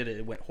time we did it,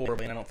 it went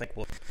horribly, and I don't think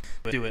we'll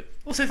do it.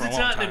 Well, since it's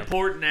not an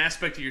important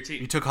aspect of your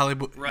team, you took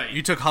Hollywood. Right.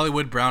 You took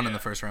Hollywood Brown in the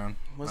first round.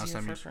 Was he in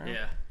the first round?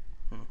 Yeah.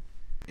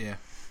 Yeah.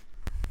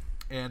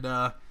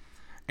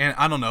 And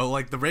I don't know,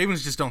 like the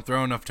Ravens just don't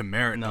throw enough to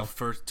merit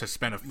to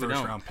spend a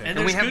first round pick. And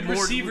there's good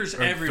receivers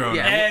everywhere.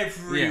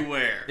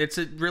 Everywhere. It's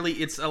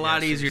a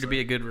lot easier to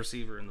be a good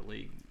receiver in the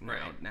league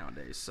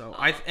nowadays. So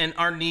and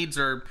our needs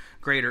are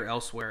greater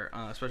elsewhere,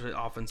 especially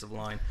offensive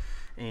line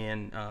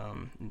and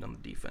on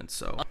the defense.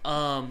 So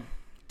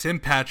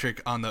Tim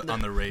Patrick on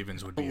the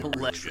Ravens would be a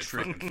really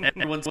good.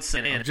 Everyone's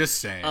saying. I'm just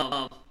saying.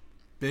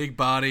 Big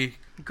body,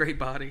 great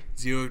body,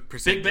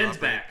 0% Big Ben's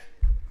back.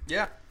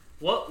 Yeah.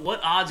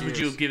 What odds would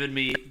you have given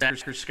me,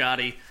 for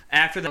Scotty,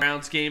 after the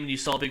Browns game and you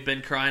saw Big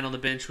Ben crying on the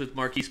bench with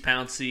Marquise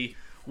Pouncey?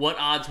 What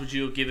odds would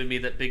you have given me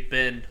that Big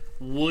Ben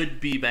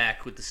would be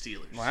back with the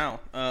Steelers?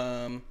 Wow.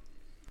 I'd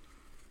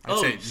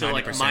say so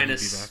like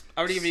minus.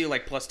 I would give you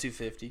like plus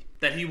 250.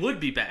 That he would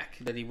be back.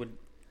 That he would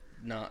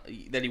not.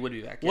 That he would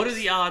be back. What are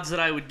the odds that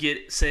I would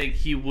get saying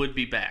he would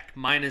be back?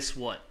 Minus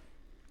what?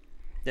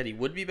 That he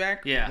would be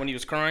back? Yeah. When he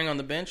was crying on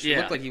the bench, it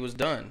looked like he was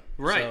done.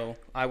 Right. So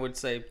I would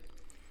say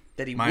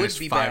that he minus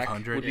would be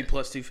 500. back would be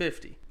plus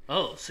 250.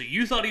 Oh, so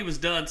you thought he was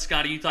done,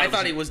 Scotty? I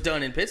thought he was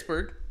done in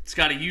Pittsburgh.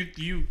 Scotty,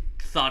 you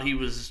thought he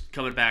was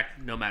coming back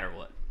no matter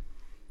what.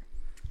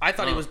 I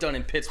thought he was done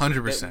in Pittsburgh.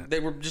 100%. They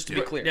were just to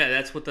be clear. Yeah,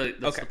 that's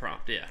the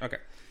prompt. Yeah. Okay.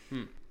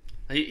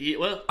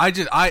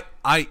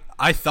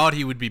 I thought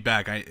he would be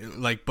back. It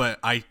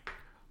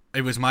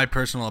was my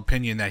personal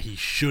opinion that he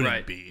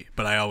shouldn't be,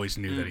 but I always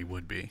knew that he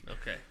would be.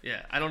 Okay.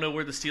 Yeah. I don't know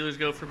where the Steelers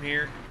go from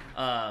here,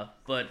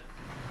 but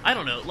I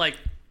don't know. Like,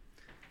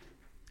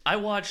 I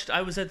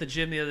was at the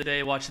gym the other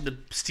day watching the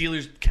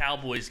Steelers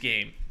Cowboys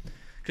game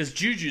because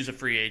Juju's a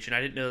free agent. I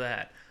didn't know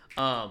that.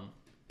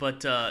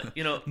 But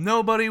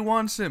nobody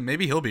wants him.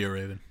 Maybe he'll be a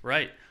Raven.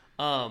 Right.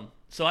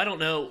 So I don't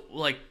know.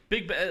 Like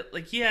Big Ben,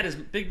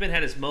 Big Ben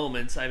had his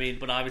moments. I mean,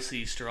 but obviously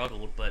he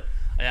struggled. But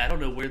I don't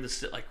know where the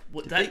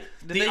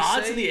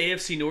odds in the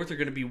AFC North are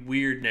going to be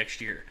weird next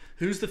year.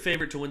 Who's the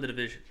favorite to win the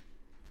division?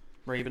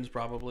 Ravens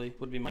probably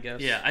would be my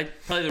guess. Yeah,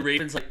 probably the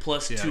Ravens like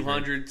plus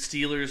 200.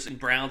 Steelers and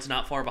Browns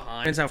not far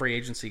behind. Depends how free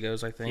agency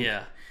goes, I think.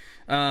 Yeah.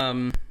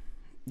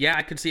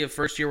 I could see a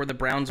first year where the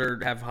Browns are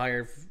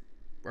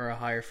a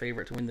higher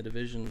favorite to win the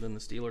division than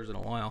the Steelers in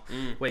a while.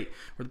 Wait,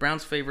 were the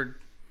Browns favored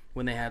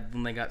when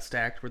they got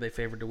stacked? Were they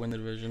favored to win the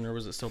division, or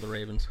was it still the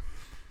Ravens?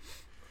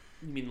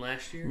 You mean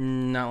last year?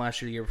 Not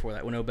last year. The year before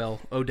that, when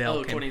Odell came.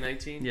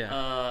 2019.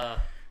 Yeah.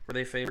 Were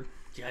they favored?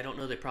 Yeah, I don't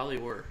know. They probably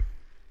were.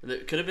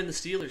 It could have been the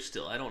Steelers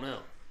still. I don't know.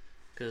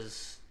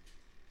 Because,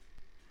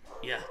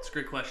 it's a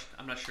great question.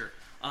 I'm not sure.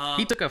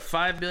 He took a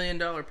 $5 billion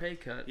pay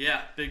cut.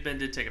 Yeah, Big Ben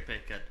did take a pay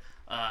cut.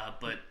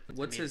 But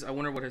I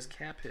wonder what his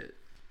cap hit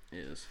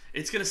is.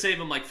 It's going to save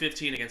him like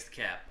 15 against the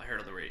cap. I heard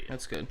on the radio.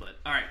 That's good. But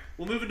all right,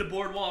 we'll move into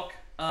Boardwalk.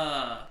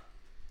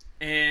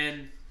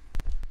 And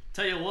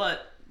tell you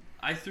what,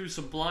 I threw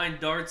some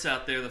blind darts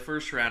out there the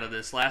first round of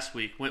this last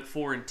week. Went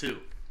 4-2.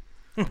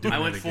 I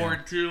went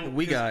 4-2.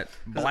 We got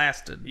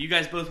blasted. You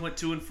guys both went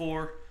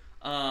 2-4.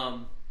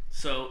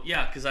 So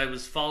yeah, because I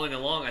was following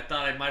along, I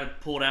thought I might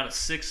have pulled out a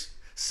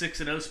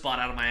 6-0 spot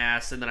out of my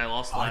ass, and then I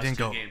lost the last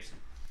two games.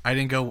 I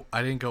didn't go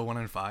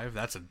 1-5.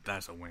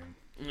 That's a win.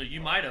 You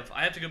might have.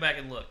 I have to go back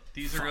and look.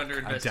 These are under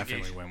investigation. I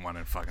definitely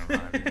went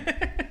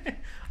 1-5.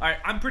 All right,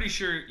 I'm pretty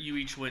sure you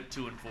each went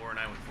 2-4, and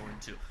I went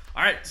 4-2.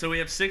 All right, so we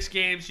have 6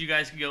 games. You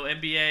guys can go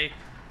NBA,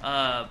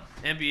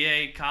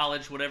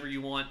 college, whatever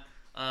you want.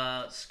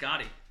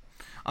 Scotty.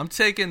 I'm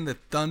taking the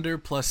Thunder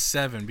plus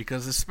 7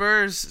 because the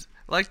Spurs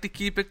like to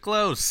keep it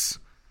close.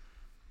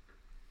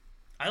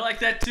 I like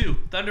that too.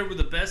 Thunder were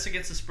the best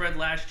against the spread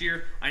last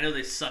year. I know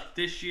they sucked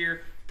this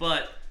year,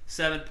 but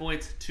 7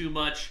 points, too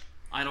much.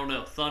 I don't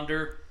know.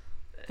 Thunder.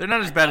 They're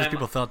not as bad as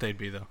people thought they'd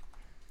be, though.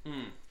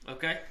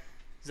 Okay.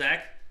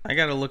 Zach? I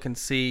gotta look and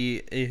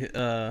see.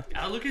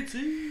 I'll look and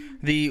see.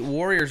 The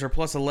Warriors are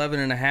plus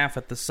 11.5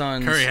 at the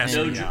Suns. Curry has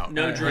to be out.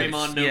 No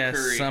Draymond, no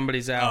Curry.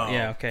 Somebody's out. Oh,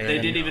 yeah, okay. They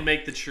didn't even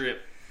make the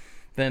trip.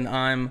 Then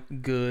I'm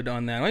good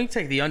on that. Let me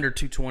take the under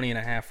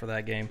 220.5 for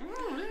that game.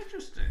 Oh,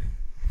 interesting.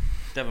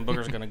 Devin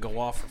Booker's gonna go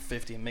off for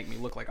 50 and make me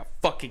look like a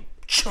fucking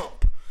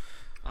chump.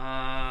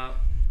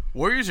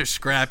 Warriors are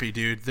scrappy,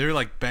 dude. They're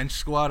like bench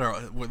squad, or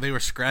they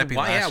were scrappy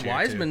last year.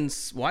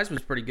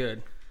 Wiseman's pretty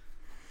good.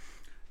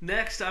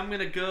 Next, I'm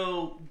gonna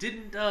go.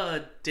 Didn't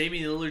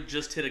Damian Lillard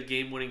just hit a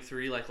game-winning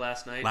 3 like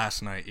last night?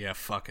 Last night, yeah.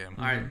 Fuck him.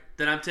 All right,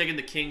 then I'm taking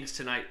the Kings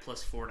tonight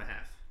plus 4.5.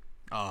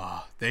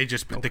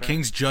 The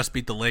Kings just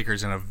beat the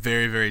Lakers in a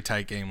very, very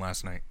tight game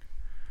last night.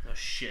 Oh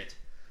shit.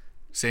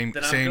 Same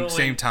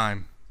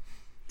time.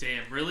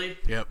 Damn, really?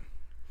 Yep.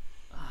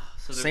 Oh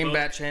So same both,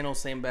 bat channel,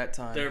 same bat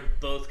time. They're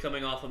both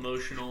coming off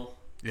emotional.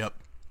 Yep.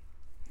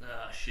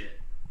 Shit.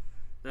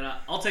 Then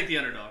I'll take the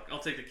underdog. I'll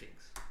take the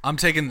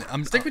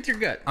Kings. Stick with your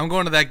gut. I'm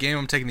going to that game.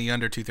 I'm taking the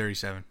under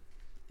 237.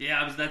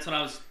 Yeah, that's what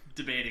I was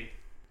debating.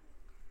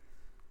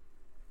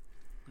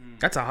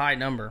 That's a high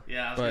number.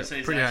 Yeah, I was gonna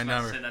say pretty Zach's high about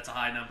to number. say that's a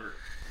high number.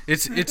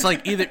 It's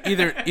like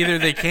either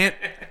they can't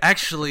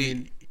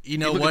actually. You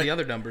know Look what? at the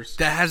other numbers.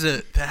 That has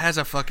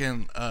a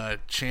fucking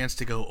chance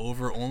to go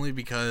over only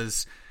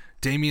because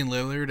Damian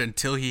Lillard,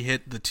 until he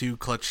hit the 2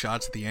 clutch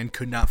shots at the end,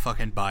 could not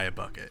fucking buy a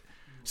bucket.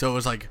 So it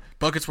was like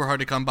buckets were hard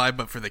to come by,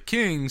 but for the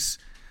Kings,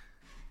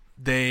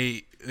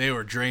 they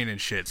were draining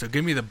shit. So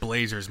give me the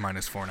Blazers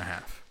minus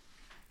 4.5.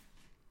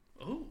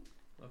 Oh,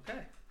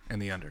 okay.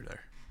 And the under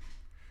there.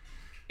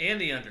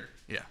 And the under.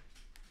 Yeah.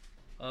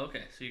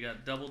 Okay, so you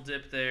got double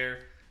dip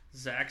there.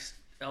 Zach's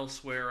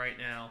elsewhere right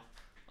now.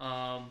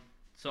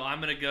 So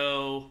I'm going to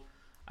go,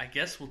 I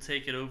guess we'll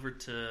take it over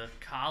to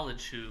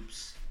college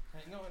hoops.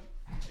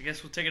 I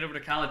guess we'll take it over to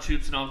college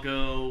hoops, and I'll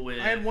go with...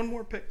 I had one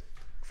more pick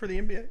for the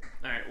NBA.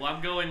 All right, well,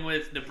 I'm going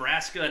with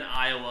Nebraska and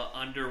Iowa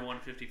under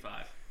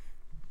 155.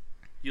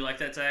 You like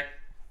that, Zach?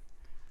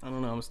 I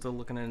don't know. I'm still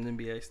looking at an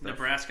NBA stuff.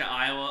 Nebraska,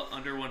 Iowa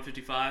under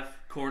 155.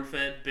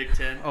 Corn-fed, Big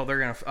Ten. Oh, they're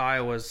going to...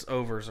 Iowa's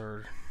overs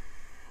are...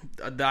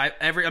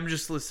 I'm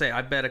just, let's say,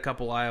 I bet a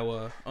couple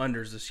Iowa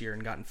unders this year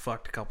and gotten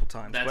fucked a couple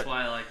times. That's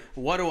why I like it.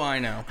 What do I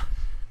know?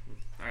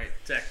 All right,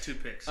 Zach, 2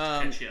 picks to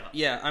catch you up.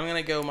 Yeah, I'm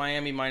going to go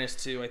Miami minus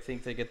 2. I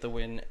think they get the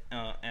win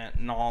at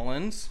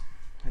Nolans.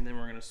 And then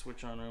we're going to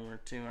switch on over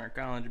to our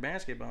college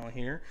basketball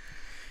here.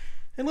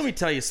 And let me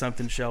tell you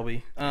something,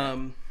 Shelby.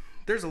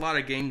 There's a lot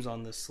of games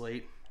on this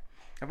slate.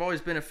 I've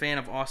always been a fan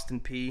of Austin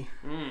P.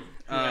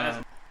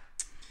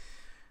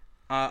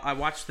 I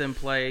watched them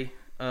play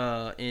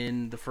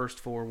in the first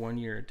 4 1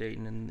 year at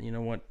Dayton, and you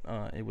know what?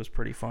 It was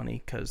pretty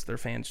funny because their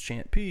fans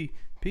chant P,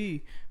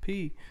 P,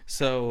 P.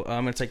 So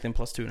I'm going to take them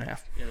plus 2.5.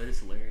 Yeah, that is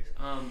hilarious.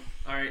 All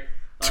right,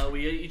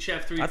 we each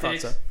have 3 picks. I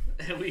thought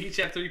so. We each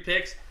have 3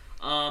 picks.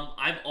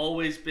 I've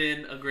always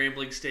been a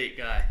Grambling State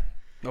guy.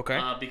 Okay.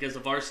 Because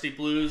the Varsity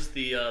Blues,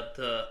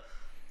 the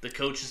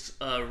coach is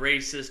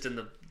racist and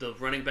the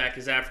running back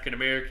is African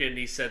American.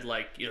 He said,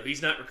 like, you know,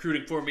 he's not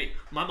recruiting for me.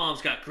 My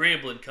mom's got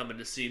Grambling coming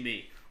to see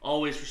me.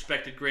 Always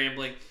respected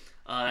Grambling.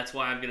 That's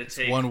why I'm going to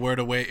take...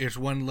 It's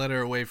one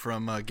letter away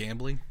from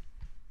gambling.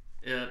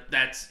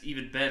 That's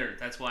even better.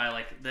 That's why I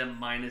like them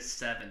minus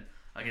 7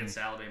 against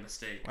Alabama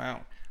State.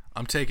 Wow.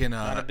 I'm taking...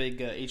 Not a big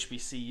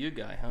HBCU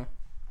guy, huh?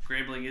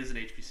 Grambling is an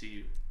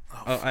HBCU.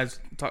 I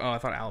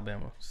thought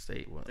Alabama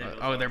State was.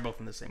 They're both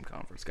in the same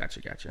conference.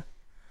 Gotcha.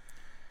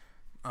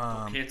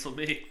 Don't cancel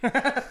me.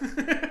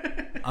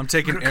 I'm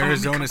taking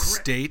Arizona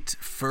State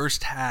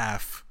first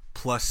half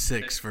plus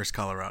 6 versus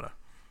Colorado.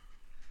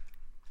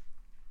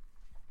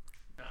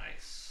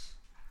 Nice.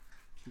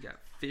 You got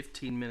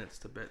 15 minutes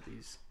to bet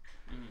these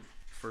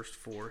first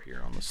 4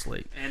 here on the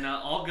slate. And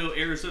I'll go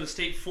Arizona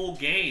State full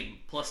game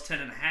plus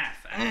 10.5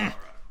 at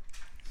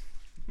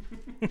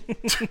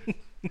Colorado.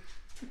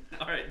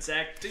 All right,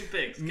 Zach, 2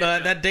 picks.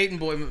 That Dayton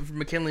boy,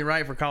 McKinley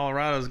Wright for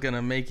Colorado, is going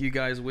to make you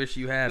guys wish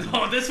you had him.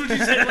 Oh, that's what you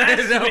said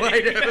last week. I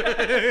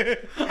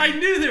know. I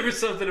knew there was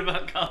something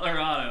about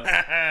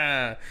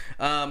Colorado.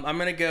 I'm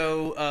going to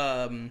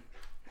go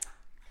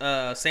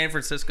San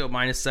Francisco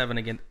minus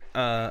 7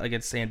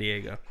 against San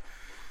Diego.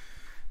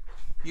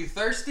 You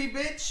thirsty,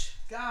 bitch?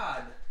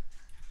 God.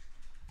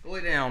 Go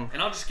down.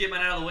 And I'll just get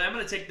mine out of the way. I'm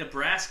going to take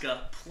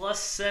Nebraska plus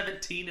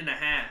 17.5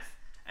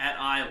 at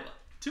Iowa.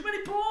 Too many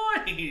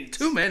points.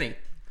 Too many.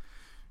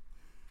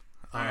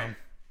 All right.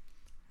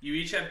 You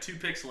each have 2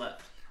 picks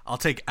left. I'll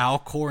take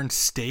Alcorn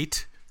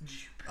State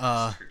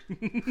to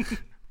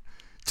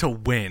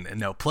win.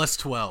 No, plus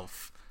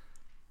 12.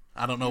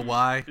 I don't know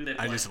why.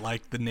 I just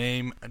like the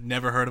name. I've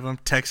never heard of them.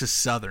 Texas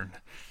Southern.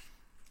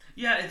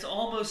 Yeah, it's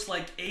almost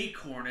like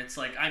Acorn. It's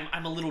like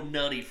I'm a little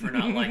nutty for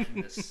not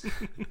liking this.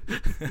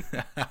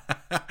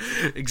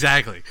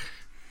 Exactly.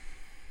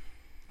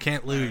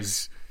 Can't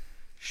lose.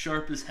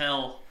 Sharp as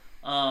hell.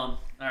 All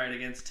right,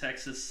 against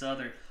Texas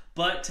Southern.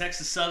 But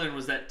Texas Southern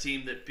was that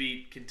team that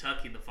beat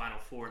Kentucky in the Final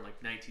Four in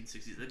like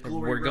 1960s.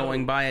 We're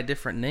going by a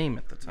different name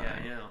at the time.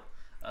 Yeah,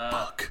 I know.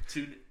 Fuck.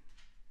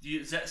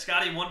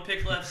 Scotty, 1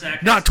 pick left.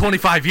 Zach, not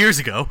 25 years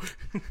ago.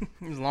 It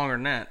was longer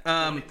than that.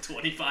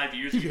 25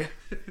 years ago.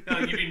 No,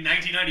 you mean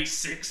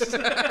 1996?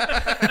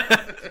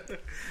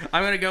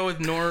 I'm going to go with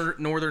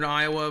Northern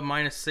Iowa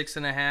minus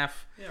 6.5.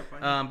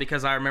 Yeah,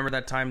 because I remember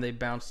that time they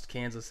bounced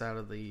Kansas out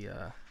of the...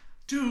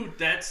 Dude,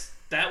 that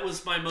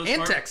was my most...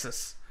 And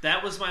Texas.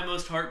 That was my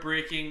most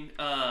heartbreaking...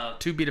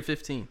 2 beat a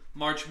 15.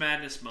 March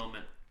Madness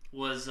moment.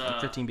 Was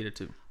 15 beat a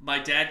 2. My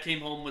dad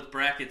came home with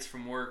brackets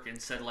from work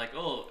and said, like,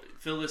 oh,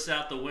 fill this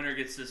out. The winner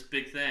gets this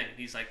big thing.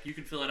 He's like, you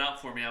can fill it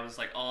out for me. I was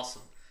like,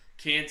 awesome.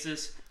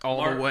 Kansas,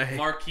 all the way.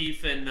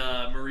 Markeith and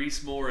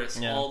Maurice Morris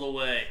all the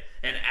way.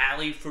 And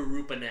Ali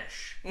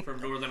Farupanesh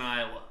from Northern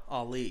Iowa.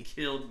 Ali.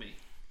 Killed me.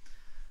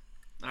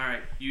 All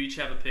right, you each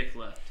have a pick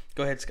left.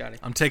 Go ahead, Scotty.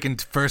 I'm taking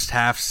first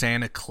half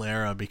Santa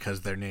Clara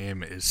because their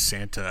name is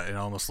Santa. It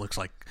almost looks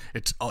like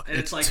it's like-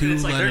 two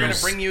it's like letters They're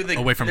gonna bring you the.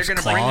 away from they're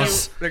gonna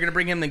claws. They're gonna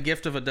bring him the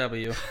gift of a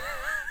W.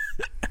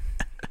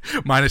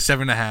 Minus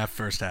 7.5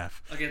 first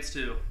half. Against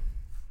who?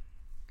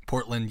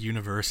 Portland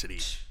University.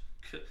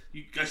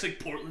 You guys think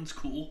Portland's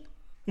cool?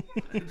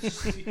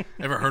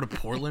 Ever heard of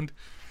Portland?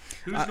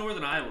 Who's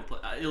Northern Iowa play?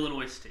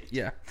 Illinois State.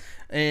 Yeah,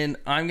 and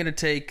I'm gonna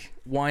take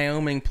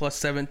Wyoming plus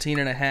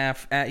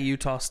 17.5 at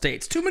Utah State.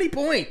 It's too many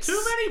points.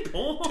 Too many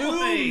points. Too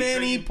many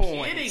Are you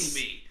points. kidding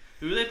me?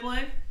 Who are they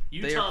playing?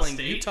 Utah They are playing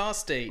State. Utah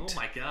State. Oh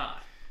my god!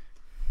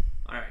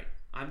 All right,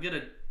 I'm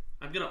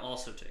gonna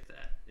also take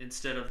that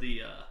instead of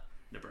the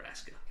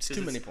Nebraska. It's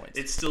too many points.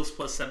 It's still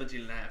plus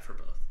 17.5 for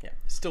both. Yeah,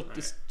 still, All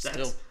it's right.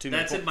 still too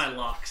many That's points. in my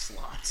lock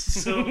slots,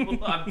 so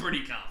I'm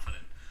pretty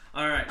confident.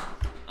 All right,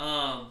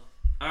 all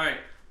right.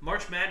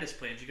 March Madness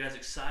plans. You guys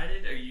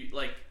excited? Are you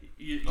like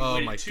you Oh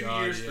waited my 2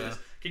 God, years for yeah. this?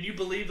 Can you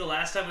believe the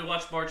last time we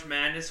watched March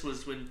Madness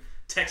was when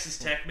Texas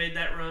Tech made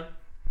that run?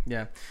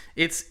 Yeah,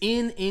 it's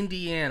in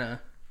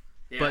Indiana,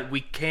 Yeah. but we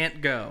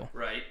can't go.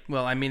 Right.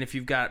 Well, I mean, if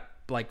you've got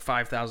like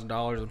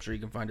 $5,000, I'm sure you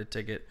can find a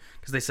ticket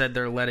because they said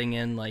they're letting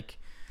in like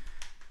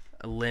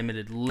a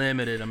limited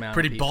amount.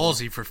 Pretty of people.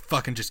 ballsy for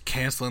fucking just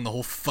canceling the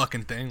whole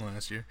fucking thing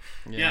last year.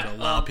 Yeah, There's a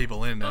lot of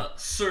people in now.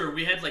 Sir,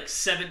 we had like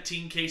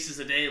 17 cases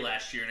a day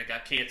last year, and it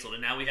got canceled,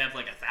 and now we have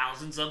like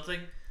 1,000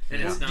 something,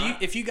 and it's Do not. you-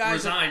 if you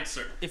guys are- resign,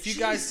 sir. If you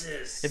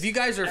Jesus,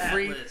 guys are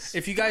free, Atlas,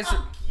 if you guys fuck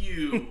are,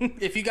 you.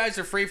 if you guys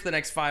are free for the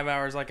next 5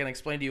 hours, I can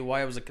explain to you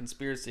why it was a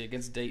conspiracy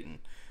against Dayton.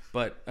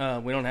 But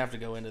we don't have to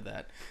go into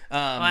that.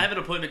 I have an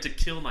appointment to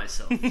kill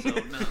myself, so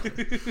no.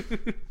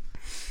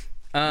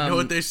 You know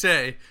what they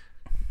say?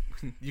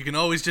 You can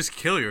always just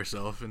kill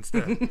yourself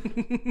instead.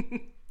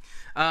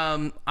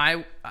 I'm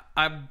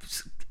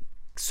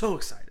so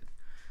excited.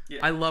 Yeah.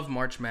 I love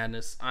March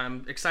Madness.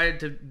 I'm excited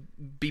to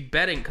be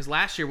betting because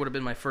last year would have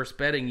been my first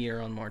betting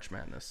year on March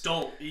Madness.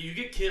 Don't you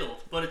get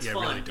killed? But it's Yeah,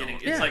 fun. really Getting, don't.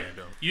 it's Yeah. like Yeah,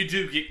 don't. you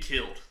do get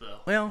killed though.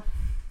 Well,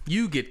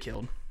 you get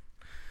killed.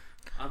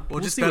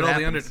 Well, just see bet what all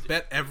the happens.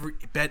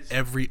 bet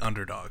every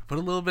underdog. Put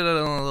a little bit on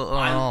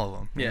all of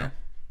them. you Yeah, know?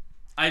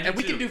 I do and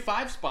we too. can do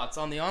 5 spots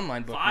on the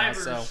online book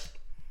Fivers. now. So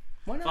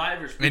why not?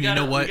 Fivers. And you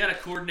know what? We gotta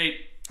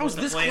coordinate. I was what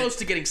the this plan- close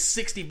to getting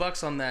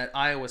 $60 on that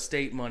Iowa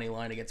State money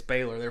line against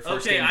Baylor. Their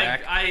first Okay, game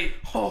back.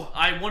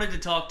 I wanted to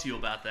talk to you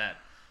about that.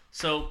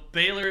 So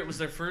Baylor, it was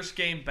their first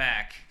game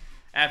back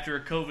after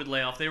a COVID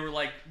layoff. They were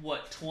like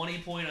what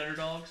 20-point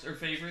underdogs or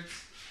favorites?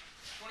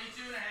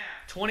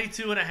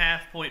 22.5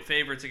 point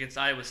favorites against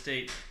Iowa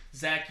State.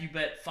 Zach, you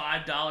bet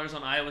 $5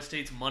 on Iowa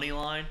State's money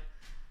line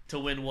to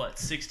win what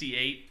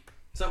 68.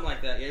 Something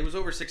like that. Yeah, it was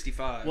over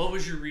 65. What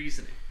was your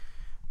reasoning?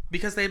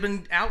 Because they've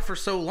been out for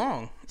so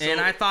long, and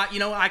I thought,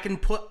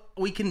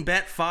 we can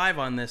bet 5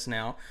 on this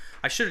now.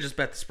 I should have just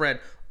bet the spread,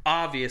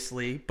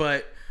 obviously,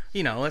 but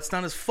it's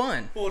not as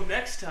fun. Well,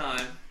 next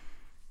time,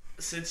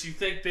 since you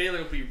think Baylor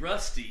will be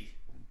rusty,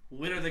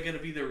 when are they going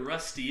to be the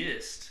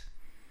rustiest?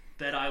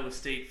 Bet Iowa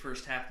State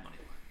first half money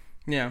line.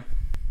 Yeah,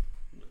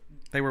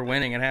 they were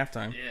winning at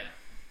halftime. Yeah,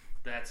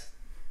 that's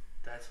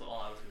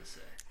all I was going to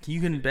say.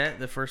 You can bet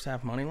the first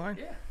half money line.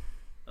 Yeah.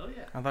 Oh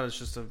yeah. I thought it was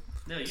just a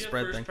No, you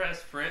spread have thing.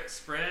 first press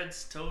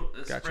spreads,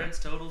 Gotcha. spreads,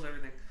 totals,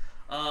 everything.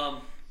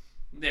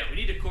 Yeah, we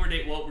need to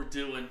coordinate what we're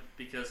doing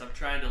because I'm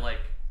trying to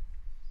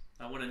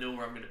I want to know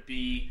where I'm going to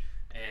be,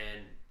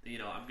 and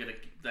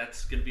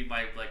that's gonna be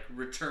my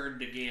return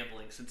to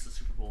gambling since the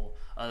Super Bowl,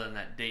 other than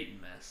that Dayton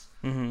mess.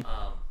 Mm-hmm.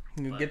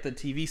 You But- get the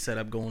TV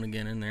setup going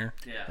again in there.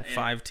 Yeah, The and-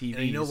 5 TVs.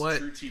 And you know what?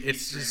 True TV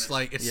It's just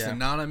streaming. it's Yeah.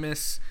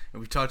 synonymous. And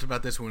we've talked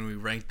about this when we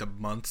ranked the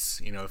months.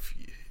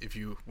 If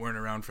you weren't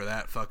around for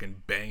that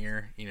fucking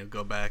banger,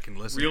 go back and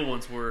listen. Real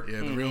ones were. Yeah,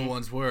 the real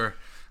ones were.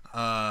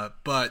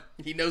 But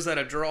He knows how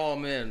to draw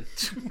them in.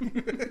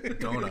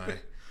 don't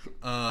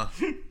I?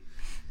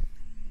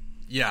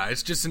 Yeah,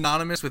 it's just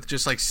synonymous with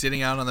just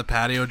sitting out on the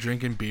patio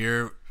drinking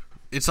beer.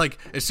 It's like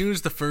as soon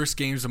as the first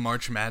games of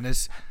March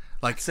Madness,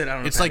 Sit out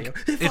on the it's patio.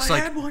 like If it's I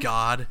like had one.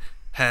 God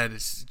had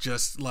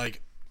just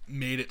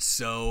made it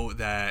so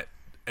that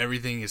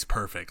everything is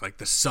perfect. Like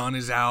the sun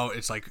is out.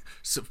 It's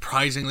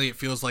surprisingly it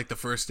feels like the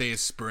first day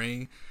is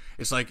spring.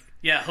 It's like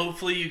Yeah,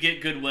 hopefully you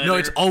get good weather. no,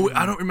 it's always,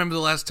 I don't remember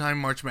the last time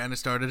March Madness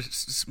started.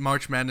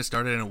 March Madness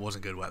started and it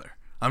wasn't good weather.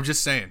 I'm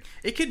just saying.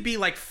 It could be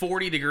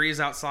 40 degrees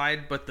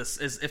outside, but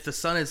if the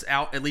sun is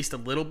out at least a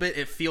little bit,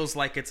 it feels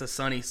like it's a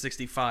sunny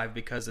 65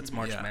 because it's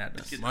March Yeah.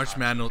 Madness.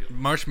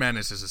 March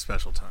Madness is a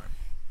special time.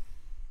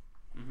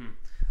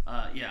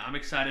 Yeah, I'm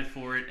excited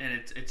for it, and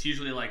it's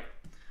usually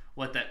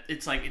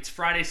it's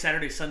Friday,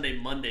 Saturday, Sunday,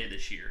 Monday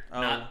this year,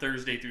 not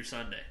Thursday through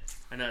Sunday.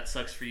 I know it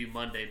sucks for you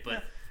Monday,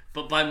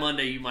 but by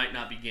Monday you might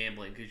not be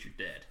gambling because you're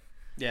dead.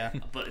 Yeah.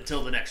 But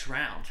until the next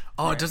round.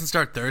 Oh, it doesn't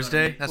start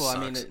Thursday? That Well,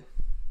 sucks. I mean,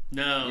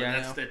 No, Yeah,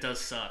 I know. that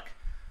does suck.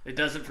 It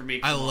doesn't for me.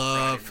 'cause I I'm on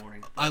love Friday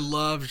morning. I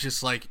love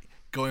just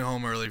going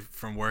home early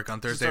from work on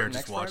Thursday start or just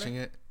next watching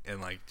it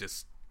and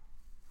just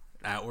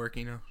at work,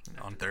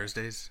 on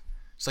Thursdays.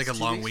 It's like a 2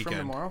 long weeks from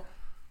weekend. tomorrow?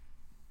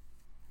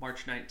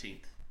 March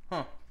 19th.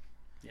 Huh.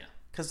 Yeah.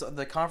 Because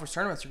the conference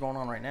tournaments are going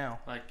on right now.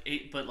 Like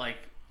 8, but like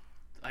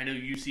I know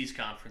UC's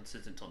conference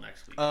isn't until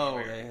next week. Oh,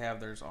 right? they have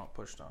theirs all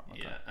pushed on.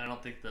 Okay. Yeah, I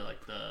don't think the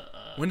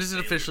when does it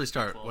officially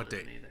start? What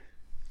date? Either.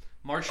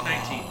 March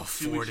 19th. Oh,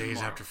 4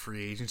 days after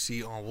free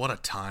agency. Oh, what a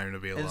time to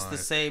be alive. It's the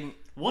same.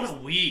 What a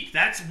week.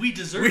 We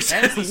deserve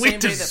That is the We same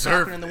day that deserve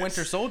Falcon and the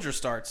Winter Soldier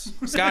starts.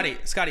 Scotty,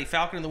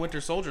 Falcon and the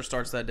Winter Soldier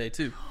starts that day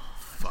too.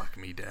 Fuck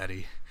me,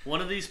 daddy. One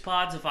of these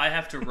pods, if I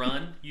have to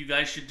run, you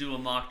guys should do a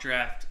mock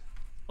draft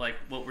like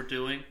what we're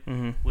doing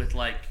with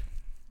like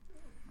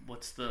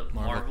what's the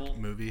Marvel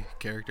movie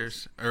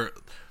characters or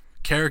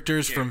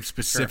characters from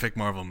specific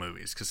Marvel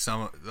movies, because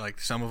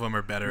some of them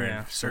are better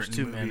in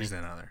certain movies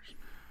than others.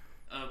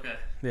 Okay.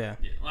 Yeah.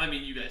 Well, I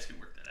mean, you guys can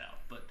work that out.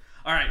 But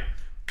all right.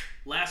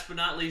 Last but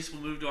not least,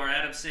 we'll move to our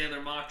Adam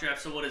Sandler mock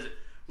draft. So what is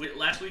it?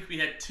 Last week we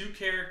had 2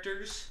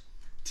 characters,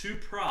 2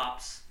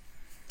 props,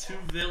 2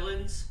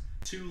 villains,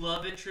 2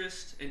 love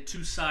interests, and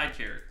 2 side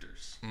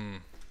characters.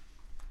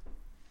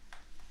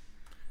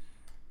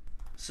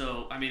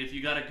 So, I mean, if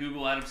you got to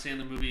Google Adam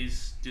Sandler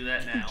movies, do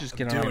that now. Just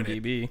get on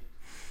IMDb.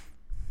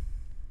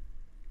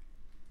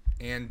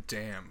 And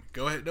damn,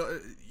 go ahead. No,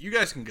 you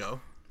guys can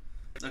go.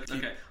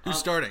 Okay. Who's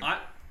starting?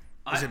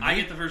 Is it me? I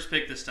get the first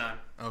pick this time.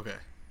 Okay.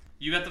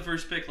 You got the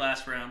first pick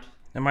last round.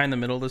 Am I in the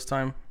middle this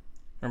time?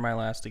 Or am I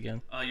last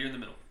again? You're in the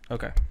middle.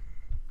 Okay.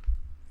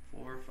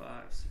 4,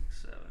 5, 6,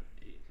 7,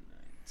 8,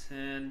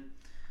 9,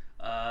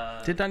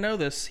 10. Did not know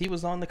this. He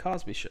was on The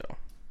Cosby Show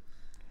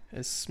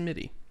as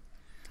Smitty.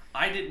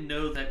 I didn't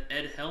know that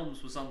Ed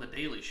Helms was on The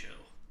Daily Show.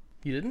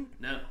 You didn't?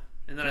 No.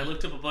 And then I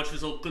looked up a bunch of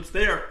his old clips.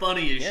 They are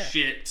funny as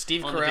shit.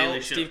 Steve on The Daily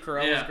Carell. Show. Steve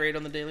Carell was great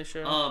on The Daily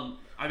Show.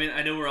 I mean,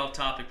 I know we're off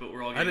topic, but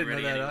we're all getting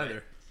ready anyway. I didn't know that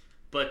either.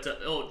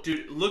 But,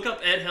 dude, look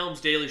up Ed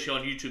Helms' Daily Show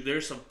on YouTube.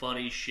 There's some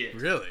funny shit.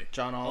 Really?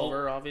 John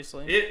Oliver,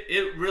 obviously.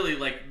 It really,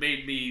 like,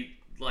 made me,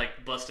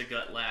 like, bust a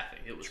gut laughing.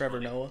 It was Trevor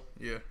funny. Noah.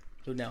 Yeah.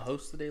 Who now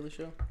hosts The Daily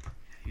Show.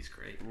 He's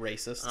great.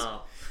 Racist.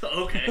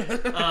 Okay.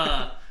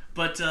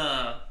 But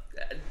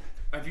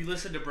have you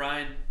listened to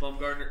Brian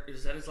Baumgartner?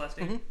 Is that his last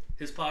name?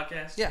 His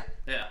podcast? Yeah.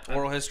 Yeah.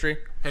 Oral History.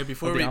 Hey,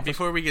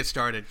 before we get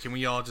started, can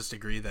we all just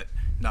agree that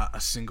not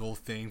a single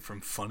thing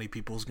from Funny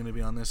People is going to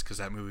be on this, because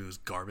that movie was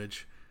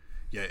garbage?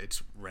 Yeah,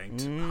 it's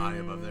ranked high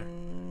above there.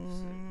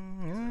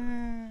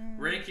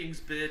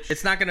 Rankings, bitch.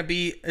 It's not going to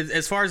be,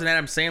 as far as an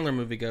Adam Sandler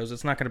movie goes,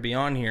 it's not going to be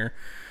on here.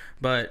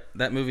 But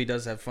that movie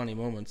does have funny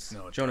moments.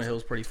 No, Jonah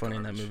Hill's pretty funny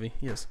in that movie.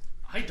 Yes.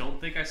 I don't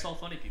think I saw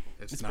Funny People.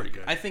 It's not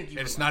good. I think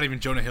it's not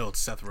even Jonah Hill. It's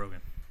Seth Rogen.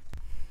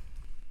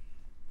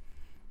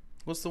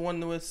 What's the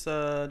one with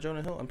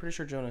Jonah Hill? I'm pretty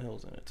sure Jonah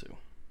Hill's in it too.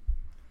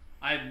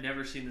 I've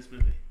never seen this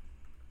movie.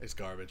 It's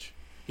garbage.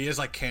 He has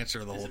like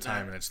cancer the whole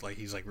time, bad? and it's like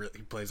he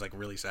plays like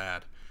really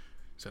sad.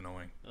 It's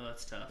annoying. Oh,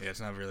 that's tough. Yeah, it's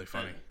not really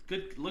funny.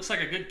 Good. Looks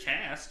like a good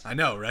cast. I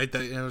know, right?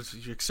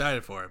 You're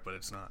excited for it, but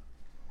it's not.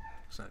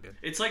 It's not good.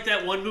 It's like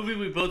that one movie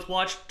we both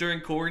watched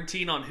during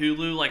quarantine on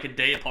Hulu, like a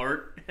day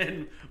apart,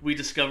 and we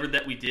discovered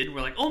that we did.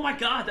 We're like, oh my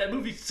god, that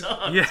movie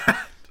sucked. Yeah.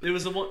 It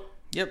was the one.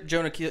 Yep,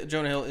 Jonah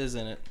Hill is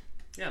in it.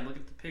 Yeah, I'm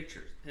looking at the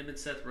pictures. Him and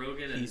Seth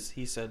Rogen and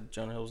He said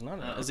Jonah Hill's not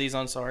in it. Aziz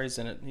Ansari's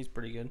in it. He's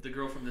pretty good. the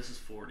girl from This Is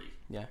 40.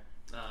 Yeah.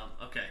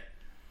 Okay.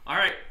 All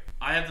right.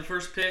 I have the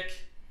first pick,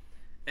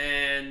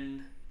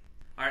 and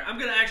all right, I'm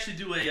gonna actually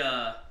do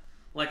a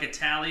like a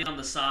tally on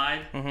the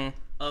side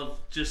of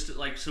just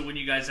like, so when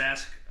you guys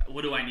ask,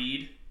 what do I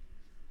need?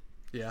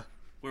 Yeah.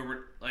 Where we're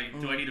like,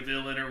 do I need a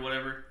villain or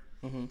whatever?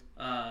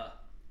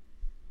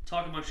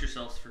 Talk amongst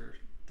yourselves for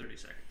 30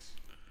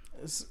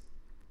 seconds.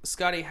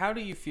 Scotty, how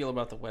do you feel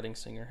about The Wedding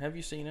Singer? Have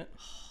you seen it?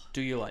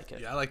 Do you like it?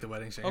 Yeah, I like The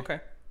Wedding Singer.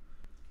 Okay.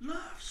 Love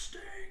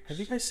stinks. Have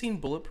you guys seen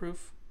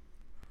Bulletproof?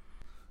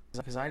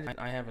 Because I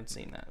haven't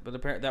seen that, but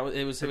apparently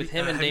it was with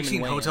him and Damon Wayans. Have you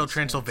seen Hotel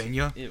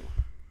Transylvania? Ew.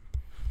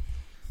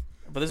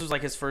 But this was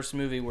like his first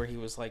movie where he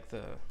was like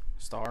the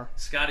star.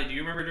 Scotty, do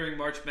you remember during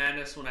March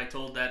Madness when I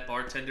told that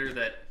bartender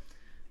that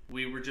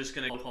we were just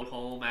gonna go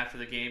home after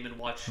the game and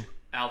watch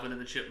Alvin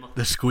and the Chipmunks?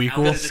 The Squeakquels?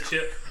 Alvin and the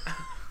Chip.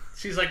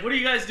 She's like, "What are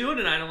you guys doing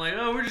tonight?" I'm like,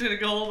 "Oh, we're just gonna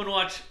go home and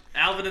watch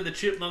Alvin and the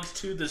Chipmunks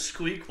 2: The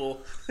Squeakquel."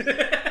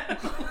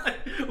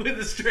 With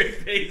a straight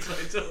face,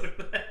 I told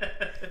her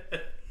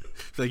that.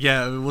 It's like,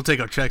 yeah, we'll take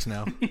our checks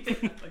now.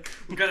 Like,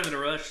 we're kind of in a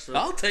rush. So.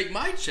 I'll take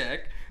my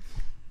check.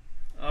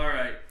 All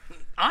right.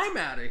 I'm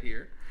out of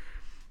here.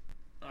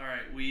 All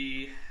right,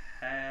 we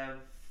have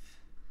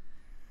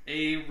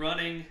a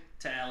running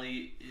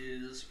tally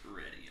is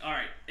ready. All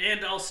right,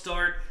 and I'll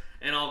start,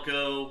 and I'll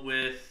go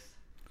with.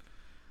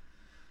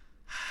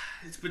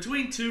 It's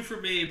between 2 for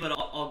me, but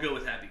I'll go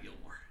with Happy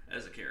Gilmore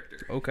as a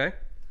character. Okay.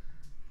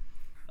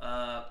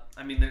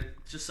 I mean, they're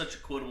just such a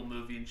quotable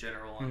movie in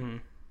general.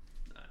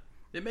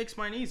 It makes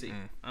mine easy.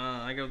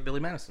 I go with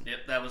Billy Madison.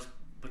 Yep, that was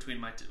between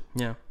my 2.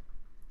 Yeah.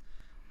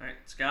 All right,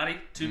 Scotty,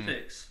 2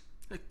 picks.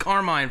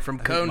 Carmine from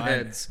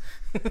Coneheads.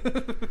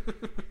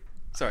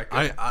 Sorry.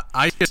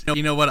 I just,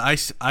 you know what?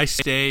 I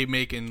stay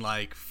making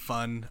like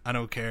fun. I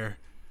don't care.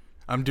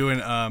 I'm doing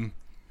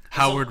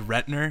Howard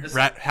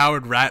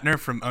Ratner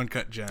from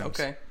Uncut Gems.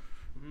 Okay.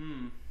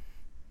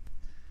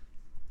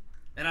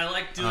 And I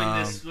like doing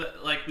this,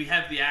 like we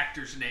have the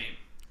actor's name.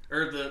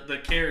 Or the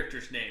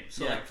character's name.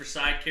 So, like, for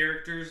side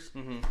characters,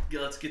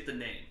 let's get the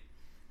name.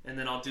 And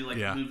then I'll do, like,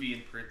 movie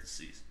in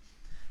parentheses.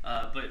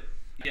 But,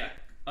 yeah,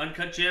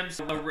 Uncut Gems,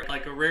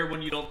 like a rare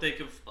one you don't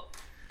think of.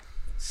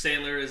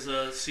 Sandler is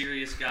a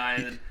serious guy,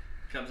 and then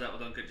comes out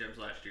with Uncut Gems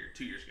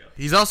 2 years ago.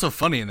 He's also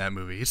funny in that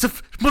movie. It's the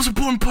most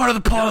important part of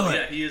the pilot. Oh,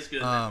 yeah, he is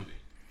good in that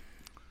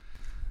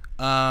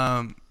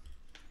movie.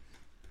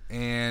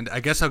 And I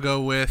guess I'll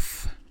go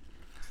with...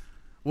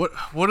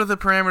 What are the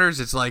parameters?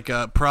 It's like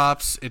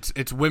props.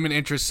 It's women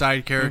interest,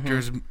 side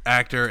characters,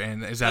 actor,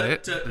 and is that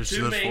it? There's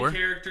two main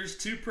characters,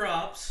 2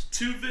 props,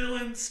 2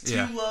 villains,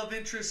 2 love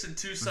interests, and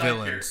 2 side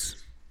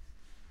characters.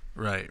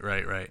 Right.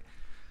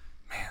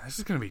 Man, this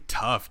is gonna be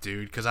tough,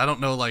 dude. Because I don't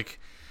know.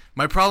 Like,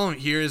 my problem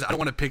here is I don't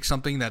want to pick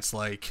something that's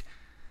like,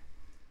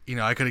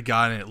 I could have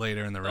gotten it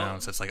later in the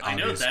rounds. That's like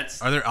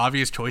obvious. Are there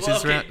obvious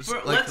choices? Well,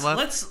 okay,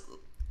 let's.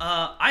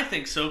 I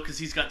think so because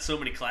he's got so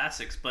many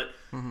classics. But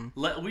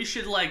we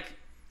should like.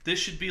 This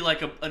should be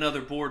like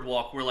another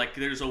boardwalk where like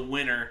there's a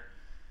winner.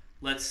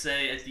 Let's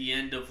say at the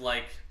end of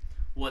like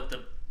when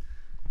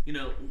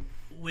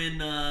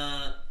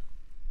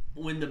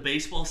the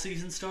baseball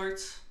season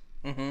starts,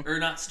 or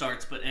not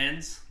starts but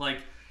ends. Like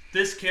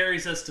this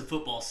carries us to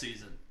football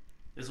season,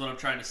 is what I'm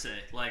trying to say.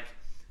 Like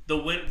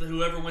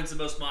whoever wins the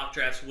most mock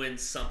drafts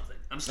wins something.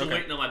 I'm still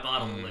waiting on my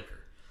bottle of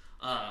liquor.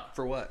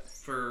 For what?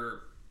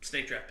 For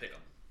snake draft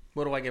Pickem.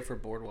 What do I get for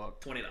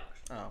boardwalk? $20.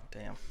 Oh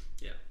damn.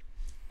 Yeah.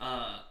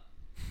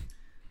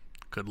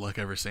 Good luck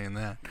ever saying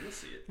that. You'll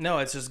see it. No,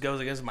 it just goes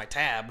against my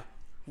tab,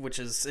 which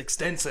is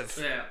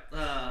extensive.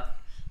 Yeah.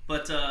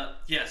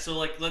 So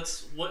like what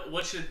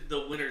should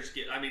the winners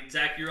get? I mean,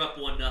 Zach, you're up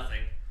 1-0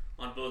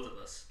 on both of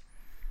us.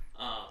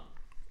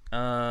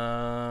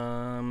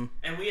 And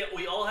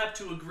we all have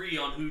to agree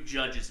on who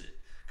judges it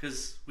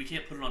because we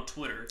can't put it on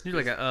Twitter. Do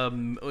like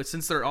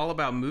since they're all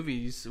about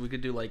movies, we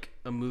could do like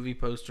a movie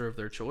poster of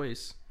their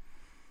choice.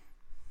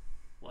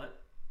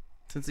 What?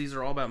 Since these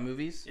are all about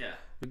movies, yeah.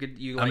 We could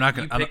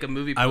pick a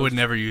movie poster. I would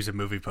never use a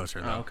movie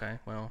poster though. Oh, okay,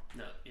 well.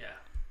 No, yeah.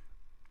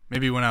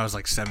 Maybe when I was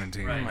like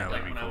 17, right, that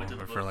like would be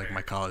cool. Or for like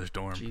my college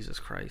dorm. Jesus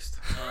Christ.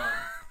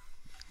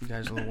 You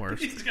guys are the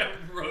worst. He's got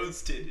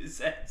roasted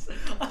his ass.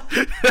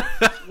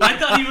 I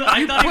thought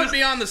he put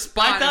me on the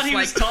spot. I thought he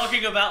was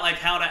talking about like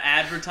how to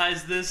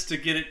advertise this to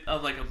get it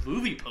of like a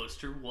movie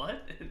poster.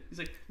 What? And he's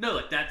like, no,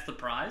 like that's the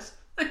prize.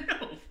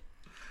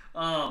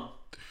 No.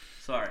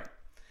 Sorry.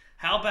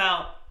 How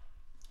about?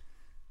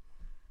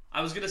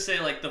 I was gonna say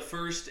like the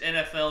first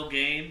NFL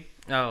game.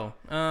 Oh,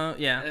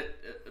 yeah.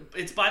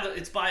 It's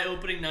by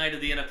opening night of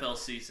the NFL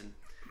season,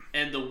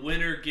 and the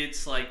winner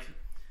gets like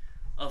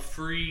a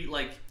free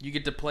like. You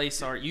get to play.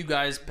 You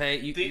guys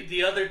pay.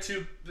 The other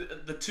two,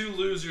 the 2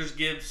 losers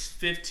gives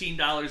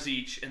 $15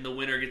 each, and the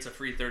winner gets a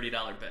free $30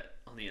 bet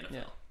on the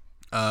NFL.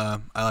 Yeah.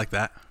 I like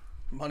that.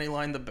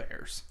 Moneyline the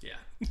Bears. Yeah,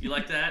 you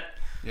like that?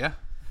 Yeah,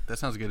 that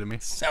sounds good to me.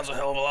 Sounds a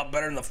hell of a lot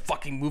better than the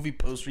fucking movie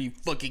poster. You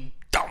fucking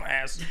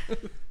dumbass.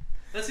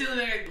 That's the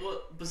other thing.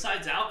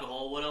 Besides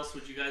alcohol, what else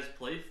would you guys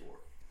play for?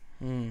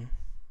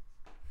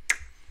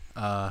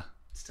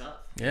 It's tough.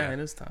 Yeah, it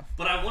is tough.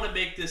 But I want to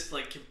make this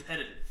like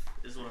competitive,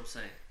 is what I'm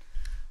saying.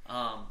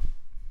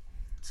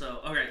 So,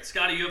 okay,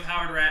 Scotty, you have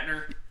Howard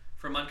Ratner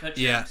from Uncut Gems.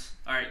 Yeah.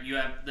 All right, you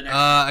have the next.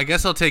 I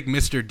guess I'll take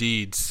Mr.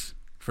 Deeds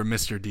for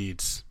Mr.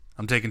 Deeds.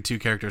 I'm taking 2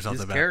 characters off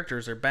the bat. His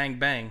characters are bang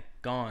bang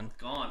gone.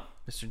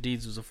 Mr.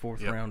 Deeds was a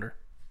 4th rounder.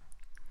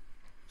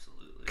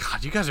 Absolutely.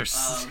 God, you guys are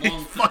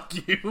fuck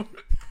you.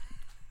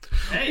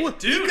 Hey,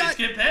 dude, it's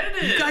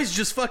competitive. You guys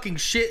just fucking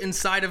shit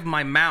inside of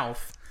my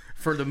mouth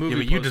for the movie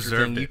poster you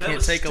deserved thing. it. You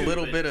can't take stupid. A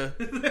little bit of...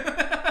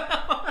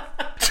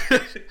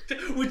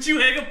 Would you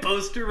hang a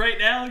poster right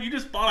now? You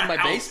just bought a my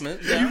house.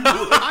 Basement. Yeah.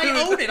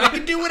 I own it. I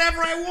can do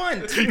whatever I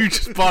want. You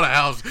just bought a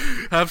house.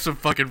 Have some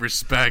fucking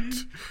respect.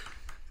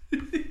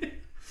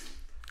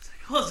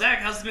 Oh, Zach,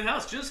 how's the new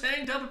house? Just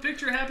hanged up a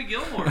picture of Happy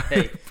Gilmore.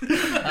 Hey.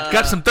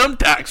 Got some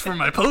thumbtacks for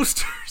my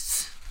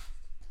posters.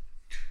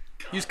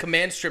 Use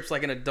command strips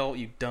like an adult,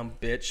 you dumb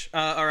bitch.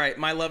 All right,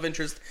 my love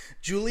interest,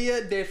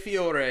 Julia De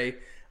Fiore.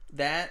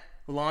 That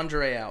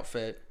lingerie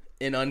outfit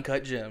in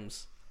Uncut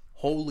Gems.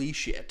 Holy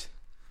shit.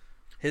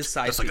 His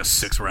side That's like a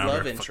 6-rounder.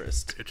 love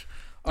interest. Bitch.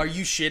 Are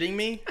you shitting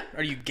me?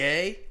 Are you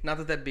gay? Not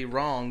that that'd be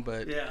wrong,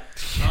 but... Yeah.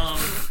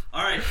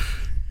 All right.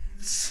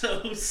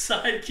 So,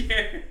 side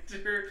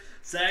character.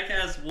 Zach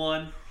has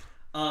one.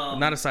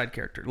 Not a side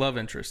character. Love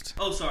interest.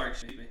 Oh, sorry.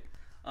 Excuse me.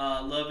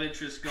 Love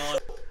interest gone.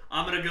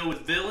 I'm going to go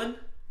with villain.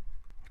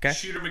 Okay.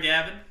 Shooter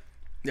McGavin.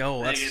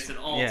 Oh, I think it's an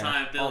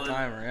all-time villain.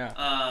 All-timer,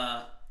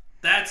 yeah.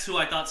 That's who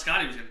I thought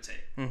Scotty was going to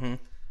take. Mm-hmm.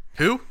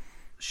 Who?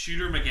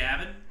 Shooter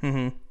McGavin.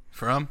 Mm-hmm.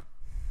 From?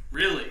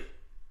 Really?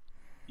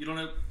 You don't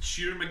know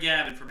Shooter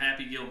McGavin from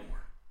Happy Gilmore?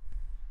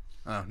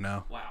 Oh,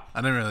 no. Wow.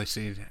 I didn't really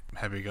see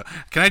Happy Go.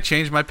 Can I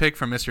change my pick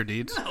from Mr.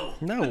 Deeds?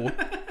 No.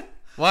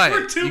 Why?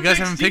 We're 2 You guys picks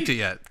haven't deep. picked it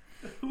yet.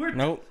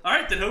 Nope. All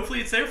right, then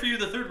hopefully it's there for you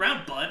the 3rd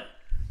round, bud.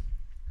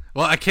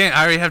 Well, I can't.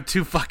 I already have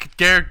 2 fucking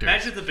characters.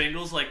 Imagine if the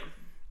Bengals, like,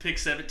 pick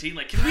 17.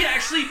 Like, can we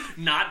actually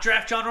not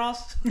draft John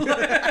Ross?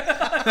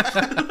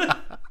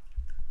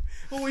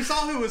 Well, we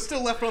saw who was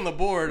still left on the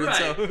board.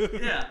 Right. And so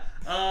Yeah.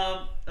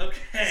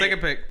 Okay. second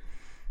pick.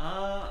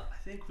 I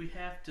think we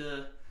have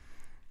to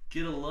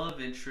get a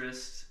love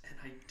interest, and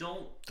I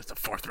don't. That's a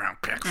 4th round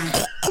pick.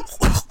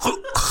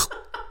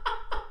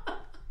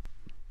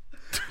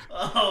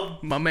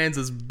 My man's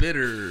is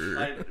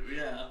bitter.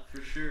 Yeah,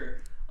 for sure.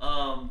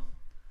 I'm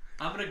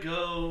gonna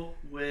go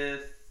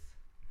with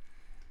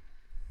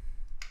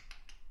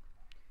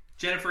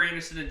Jennifer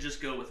Aniston and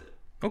just go with it.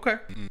 Okay.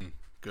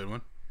 Good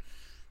one.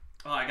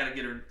 Oh, I gotta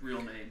get her real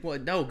name. Well,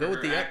 no, go Or with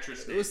her the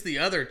actress it was the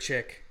other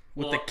chick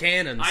with the Well,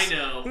 cannons. I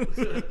know.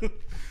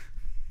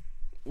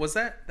 Was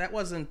that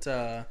wasn't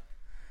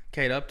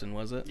Kate Upton,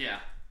 was it? Yeah.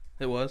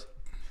 It was.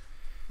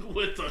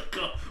 With the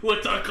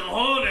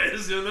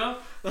cojones, you know.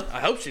 I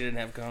hope she didn't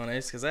have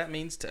cojones because that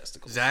means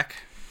testicles. Zach?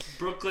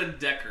 Brooklyn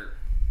Decker.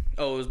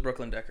 Oh, it was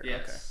Brooklyn Decker.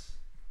 Yes.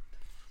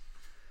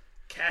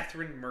 Okay.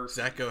 Catherine Murphy.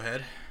 Zach, go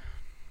ahead.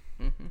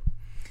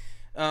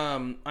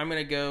 I'm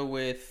gonna go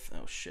with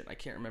I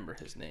can't remember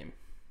his name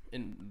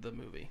in the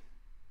movie.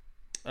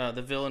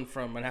 The villain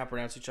from and how to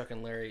pronounce you, Chuck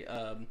and Larry.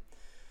 I'm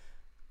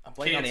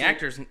blanking on the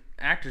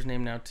actor's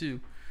name now too.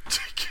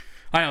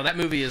 I know that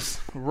movie is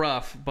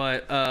rough,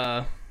 but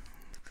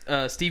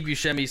Steve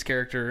Buscemi's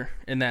character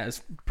in that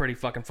is pretty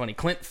fucking funny.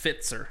 Clint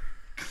Fitzer.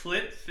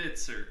 Clint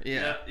Fitzer.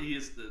 Yeah. He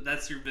is.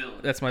 That's your villain.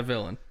 That's my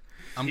villain.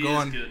 I'm He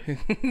going. is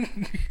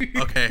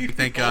good. Okay,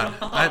 thank God.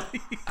 I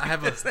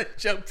have That's a. that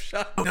jump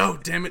shot. No,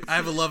 damn it. I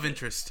have a love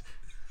interest.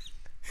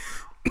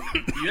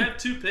 You have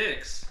 2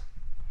 picks.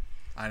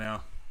 I know.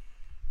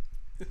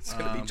 It's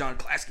gonna be John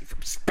Klasky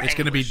from Spanglish. It's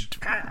gonna be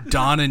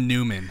Donna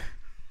Newman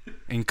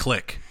in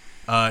Click.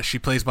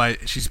 She's played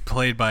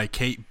by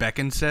Kate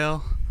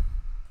Beckinsale.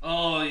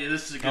 Oh yeah,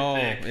 this is a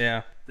good pick. Oh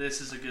yeah. This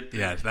is a good pick.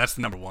 Yeah, that's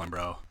the number 1,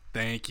 bro.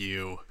 Thank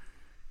you.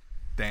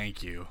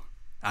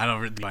 I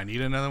don't really. Do I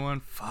need another one?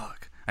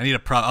 Fuck. I need a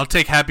prop. I'll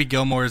take Happy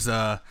Gilmore's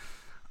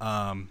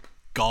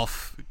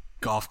golf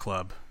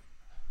club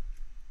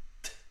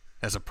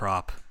as a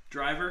prop.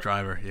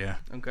 Driver. Yeah.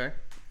 Okay.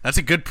 That's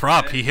a good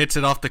prop. Okay. He hits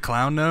it off the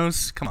clown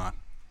nose. Come on.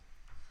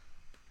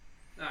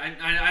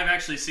 I've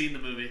actually seen the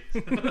movie.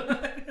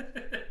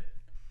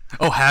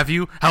 Oh, have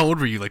you? How old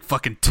were you? Like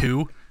fucking 2?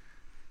 All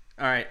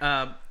right.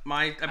 I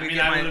would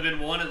have been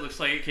 1. It looks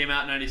like it came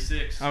out in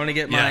 '96. I'm gonna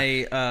get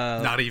Yeah.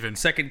 my Not even.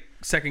 second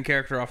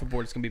character off the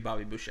board. It's gonna be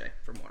Bobby Boucher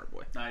from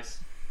Waterboy. Nice.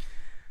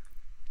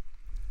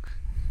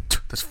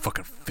 That's a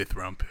fucking 5th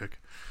round pick.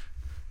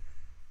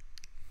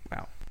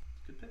 Wow.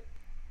 Good pick.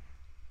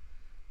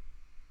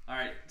 All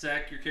right,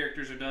 Zach, your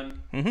characters are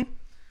done.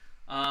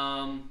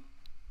 I've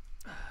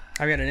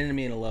got an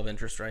enemy and a love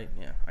interest, right?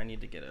 Yeah. I need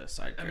to get a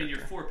side character. I mean,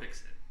 you're 4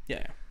 picks in.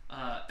 Yeah.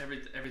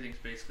 Everything's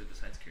basically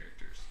besides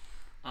characters.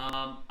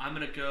 I'm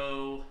gonna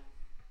go.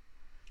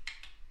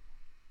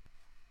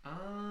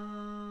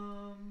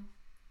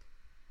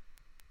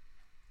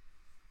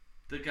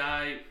 The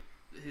guy,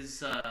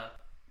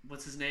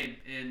 what's his name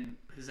in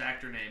his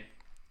actor name?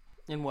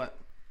 In what?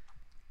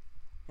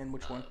 In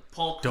which one?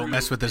 Paul Crew. Don't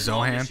mess with the in Zohan.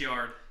 Longest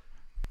Yard.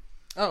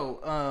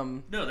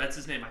 Oh, No, that's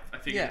his name. I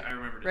figured. yeah. I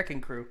remembered it. Wrecking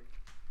Crew.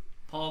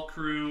 Paul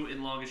Crew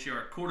in Longest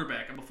Yard.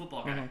 Quarterback. I'm a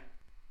football guy.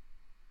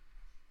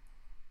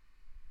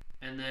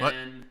 And then. What?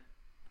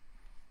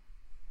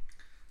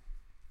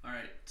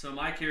 Alright, so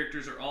my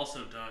characters are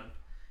also done.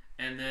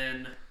 And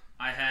then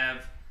I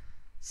have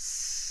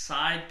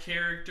side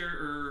character,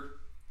 or.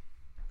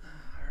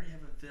 I already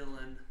have a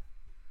villain.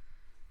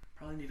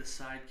 Probably need a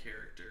side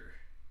character.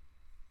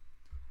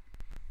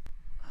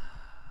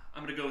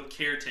 I'm going to go with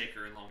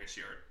Caretaker in Longest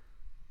Yard.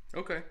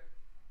 Okay.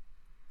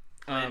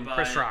 Played by-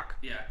 Chris Rock.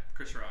 Yeah,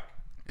 Chris Rock.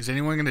 Is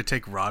anyone going to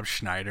take Rob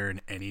Schneider in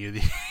any of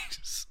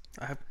these?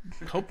 I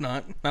hope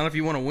not. Not if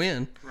you want to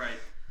win. Right.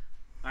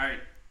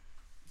 Alright.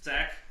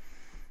 Zach?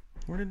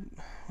 Where did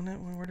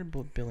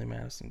Billy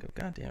Madison go?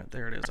 God damn it!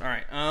 There it is. All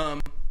right.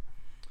 I'm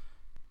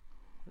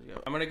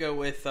gonna go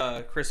with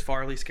Chris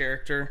Farley's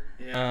character.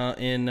 Yeah.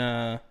 In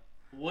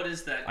What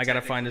is that? I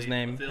gotta find his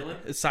name. A villain?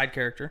 It's side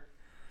character.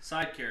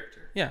 Side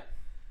character. Yeah.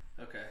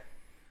 Okay.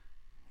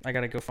 I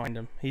gotta go find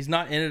him. He's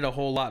not in it a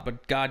whole lot,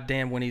 but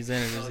goddamn, when he's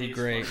in it, is he he's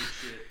great? funny as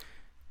shit.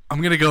 I'm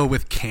going to go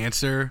with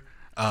Cancer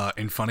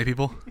in Funny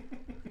People.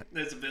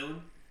 That's a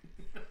villain?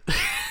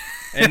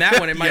 And that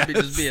one, it might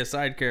Yes. just be a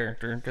side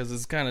character because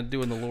it's kind of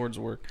doing the Lord's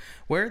work.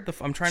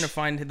 I'm trying to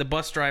find the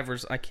bus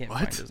drivers. I can't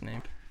find his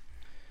name.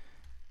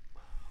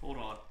 Hold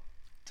on.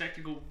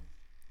 Technical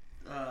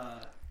Billy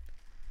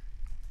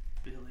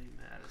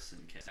Madison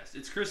cast.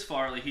 It's Chris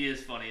Farley. He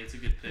is funny. It's a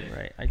good pick.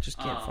 Right. I just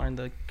can't find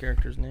the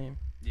character's name.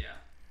 Yeah.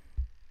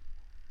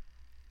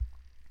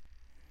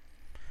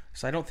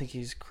 So I don't think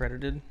he's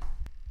credited.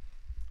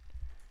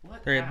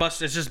 What?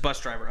 It's just bus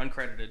driver,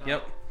 uncredited.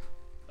 Yep.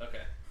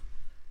 Okay.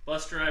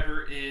 Bus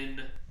driver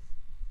in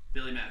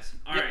Billy Madison.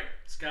 All right,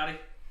 Scotty.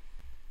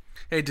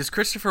 Hey, does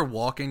Christopher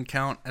Walken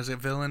count as a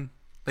villain?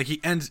 Like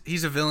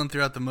he's a villain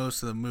throughout the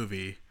most of the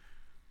movie.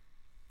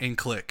 In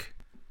Click.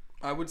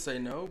 I would say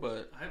no,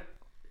 but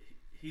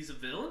He's a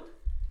villain?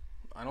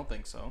 I don't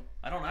think so.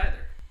 I don't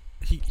either.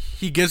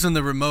 He gives him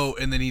the remote,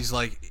 and then he's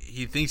like,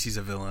 he thinks he's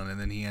a villain, and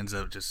then he ends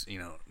up just,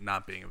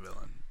 not being a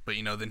villain. But,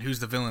 then who's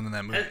the villain in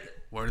that movie?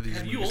 What are these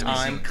Have movies? you only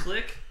seen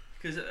Click?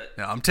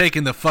 No, I'm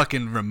taking the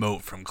fucking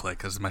remote from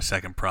Click as my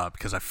second prop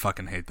because I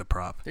fucking hate the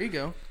prop. There you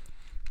go.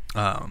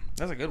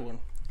 That's a good one.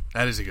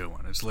 That is a good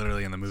one. It's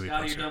literally in the movie.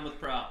 Scotty, you're done with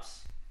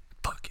props.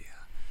 Fuck yeah.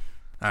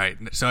 All right,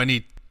 so I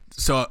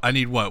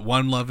need what?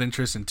 1 love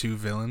interest and 2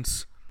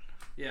 villains.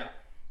 Yeah.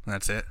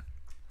 That's it.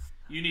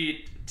 You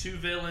need 2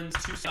 villains,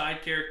 2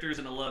 side characters,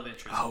 and a love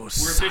interest. Oh,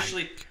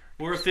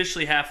 we're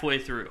officially halfway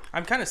through.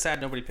 I'm kind of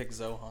sad nobody picked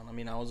Zohan. I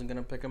mean, I wasn't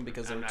gonna pick him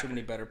because there were too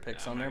many better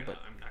picks on there, but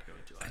I'm not going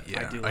to.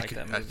 Yeah, I do like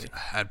that movie. I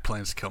had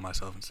plans to kill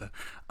myself instead.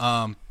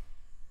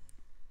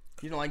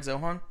 You don't like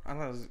Zohan?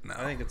 No.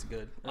 I think it's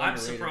good. I'm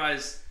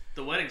surprised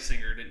The Wedding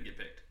Singer didn't get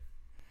picked.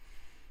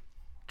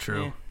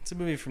 True. Yeah, it's a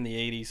movie from the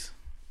 80s.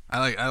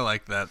 I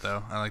like that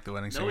though. I like The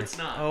Wedding Singer. No, it's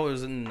not. Oh, it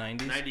was in the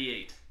 90s?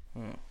 98.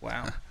 Oh,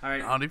 wow. All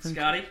right, Not even-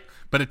 Scotty?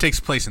 But it takes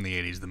place in the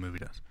 80s. The movie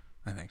does,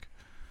 I think.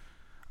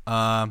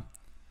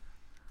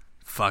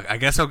 Fuck. I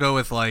guess I'll go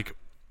with like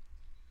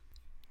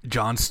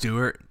Jon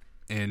Stewart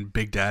in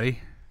Big Daddy.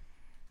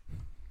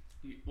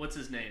 What's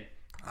his name?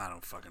 I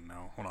don't fucking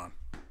know. Hold on.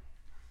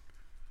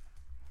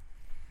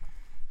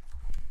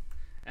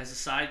 As a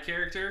side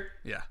character,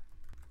 Yeah.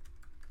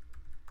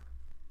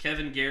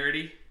 Kevin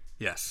Garrity.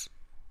 Yes.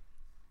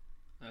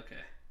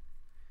 Okay.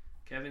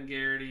 Kevin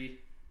Garrity,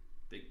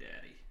 Big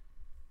Daddy.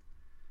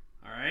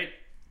 All right,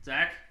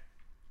 Zach?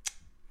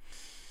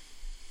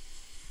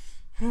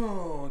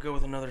 Oh, I'll go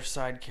with another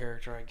side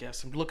character, I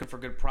guess. I'm looking for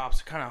good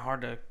props. They're kind of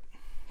hard to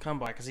come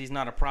by because he's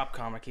not a prop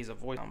comic. He's a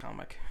voice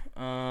comic.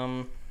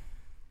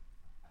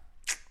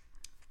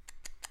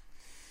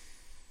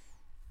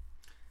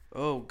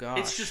 Oh, gosh.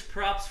 It's just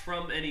props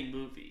from any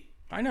movie.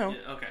 I know.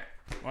 Yeah, okay.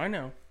 I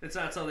know. It's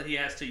not something that he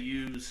has to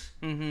use.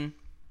 Mm-hmm.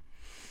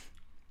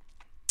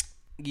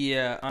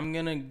 Yeah, I'm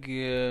gonna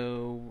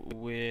go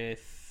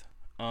with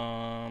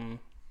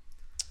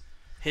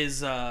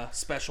his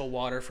special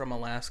water from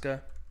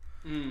Alaska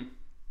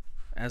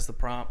as the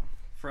prop.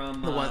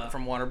 From The one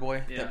from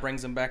Waterboy yeah. that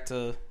brings him back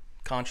to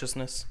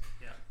consciousness.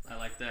 Yeah, I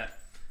like that.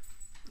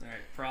 All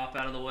right, prop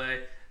out of the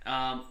way.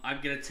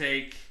 I'm gonna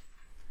take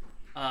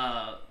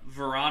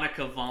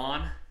Veronica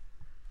Vaughn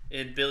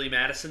in Billy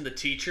Madison, the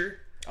teacher.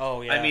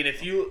 Oh yeah. I mean,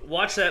 if you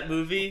watch that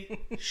movie,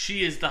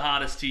 she is the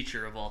hottest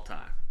teacher of all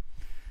time,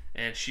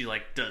 and she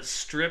like does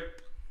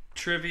strip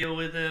trivia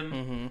with him.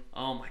 Mm-hmm.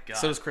 Oh my god.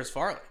 So does Chris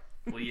Farley.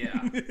 Well,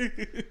 yeah.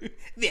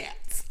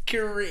 That's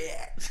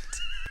correct.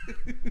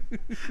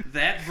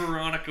 That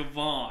Veronica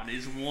Vaughn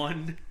is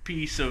one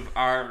piece of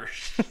art.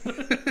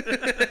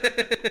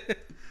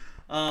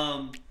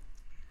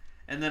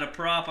 And then a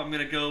prop, I'm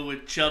gonna go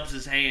with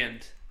Chubbs'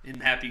 hand in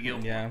Happy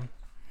Gilmore. Yeah.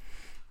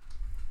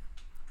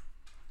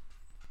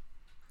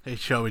 Hey,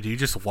 Shelby, do you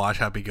just watch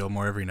Happy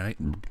Gilmore every night?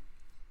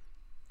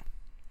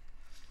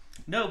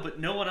 No, but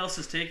no one else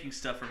is taking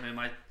stuff from him.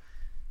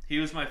 He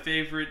was my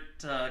favorite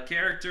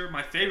character.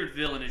 My favorite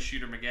villain is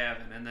Shooter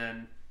McGavin, and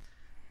then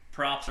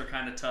props are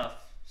kind of tough.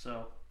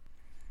 So.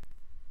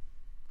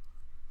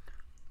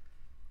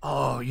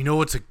 Oh, you know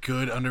what's a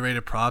good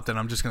underrated prop that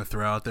I'm just gonna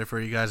throw out there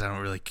for you guys? I don't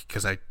really,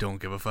 because I don't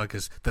give a fuck.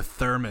 Is the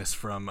thermos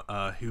from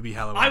Hubie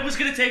Halloween? I was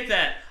gonna take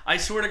that. I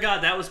swear to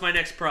God, that was my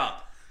next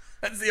prop.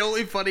 That's the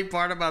only funny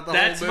part about the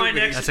That's whole movie. my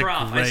next That's a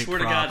prop. I great swear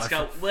to prop. God,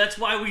 Scott. Well, that's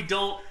why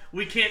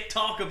we can't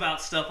talk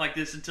about stuff like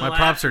this until My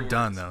props are afterwards.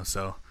 done though,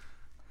 so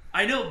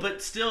I know,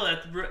 but still,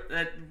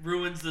 that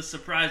ruins the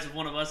surprise of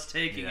one of us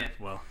taking yeah. it.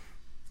 Well,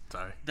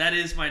 sorry. That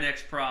is my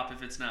next prop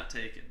if it's not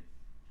taken.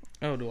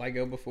 Oh, do I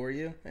go before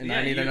you? And Yeah,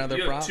 I need another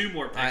you prop? have 2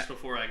 more picks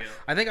before I go.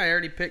 I think I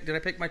already picked. Did I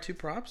pick my 2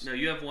 props? No,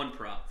 you have 1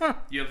 prop. Huh.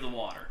 You have the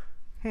water.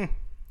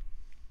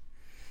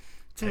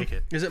 Take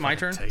it. Is it my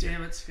turn? Take it.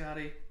 Damn it,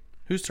 Scotty.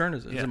 Whose turn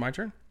is it? Is Yeah. it my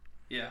turn?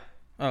 Yeah.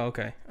 Oh,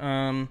 okay.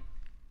 I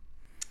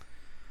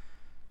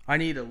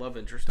need a love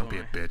interest. Don't be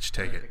a bitch.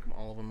 Take it. Pick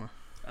all of them.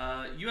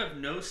 You have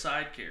no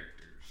side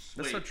characters.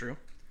 That's Wait, not true.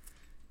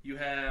 You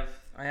have...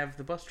 I have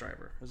the bus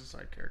driver as a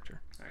side character.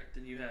 Alright,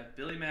 then you have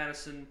Billy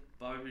Madison,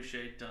 Bobby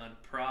Boucher, done.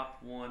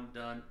 Prop 1,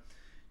 done.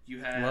 You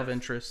have... Love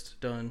interest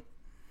done.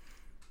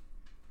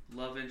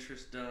 Love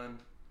interest, done.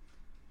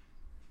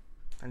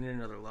 I need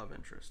another love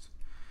interest.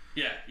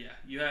 Yeah.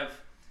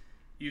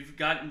 You've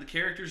gotten the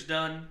characters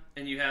done,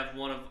 and you have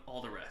one of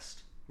all the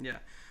rest. Yeah.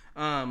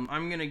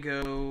 I'm gonna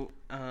go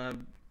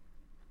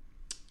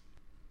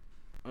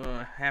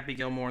Happy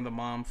Gilmore and the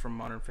mom from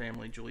Modern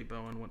Family, Julie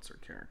Bowen. What's her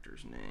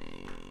character's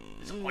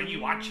name? When you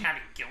watch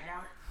Happy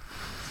Gilmore?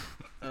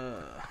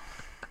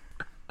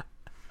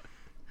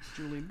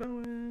 Julie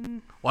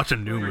Bowen. Watch a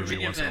new movie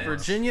Virginia once in a while.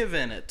 Virginia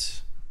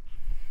Bennett.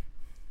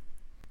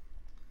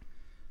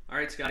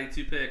 Alright, Scotty,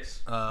 2 picks.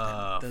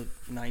 The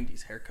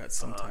 90s haircuts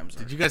sometimes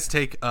Did are. you guys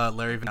take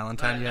Larry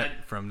Valentine yet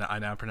I- from I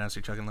Now Pronounce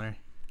You Chuck and Larry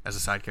as a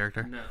side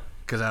character? No.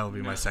 Because that would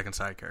be my No. second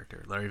side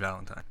character, Larry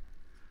Valentine.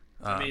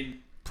 I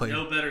mean, played-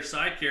 no better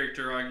side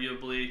character,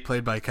 arguably,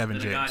 Played by Kevin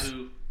than a guy James.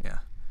 who... Yeah.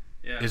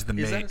 Yeah. Is the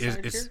Is main that a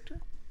side is character?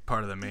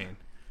 part of the main.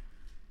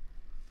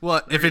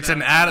 Well, if it's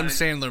an Adam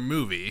Sandler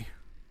movie,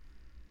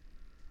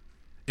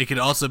 it could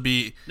also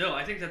be. No,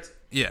 I think that's.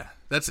 Yeah,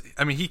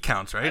 I mean, he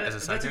counts, right?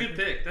 That's a good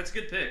pick. That's a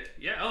good pick.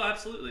 Yeah. Oh,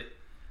 absolutely.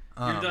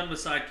 You're done with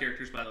side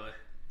characters, by the way.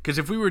 Because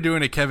if we were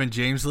doing a Kevin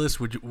James list,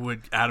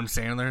 would Adam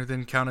Sandler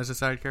then count as a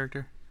side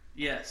character?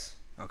 Yes.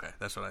 Okay,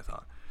 that's what I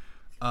thought.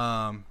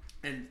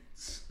 And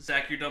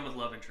Zach, you're done with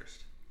love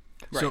interest.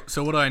 Right.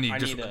 So what do I need?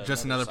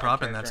 Just another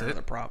prop, and that's it.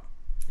 Another prop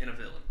And a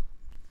villain.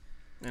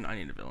 And I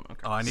need a villain.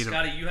 Okay. Oh, I need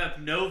Scotty, you have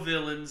no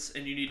villains,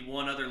 and you need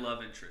one other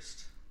love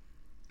interest.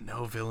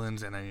 no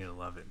villains, and I need a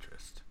love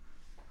interest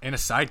and a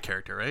side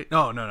character, right?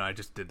 No, I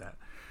just did that.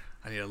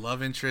 I need a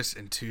love interest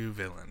and 2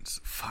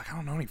 villains. Fuck, I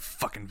don't know any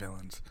fucking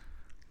villains.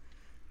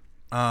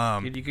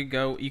 You could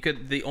go. You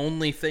could. The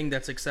only thing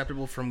that's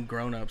acceptable from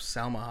Grown Ups,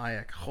 Salma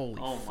Hayek.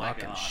 Holy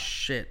fucking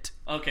shit.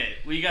 Okay,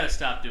 well you got to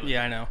stop doing.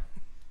 Yeah, that.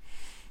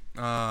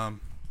 I know.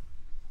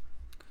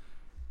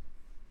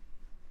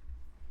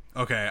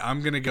 Okay,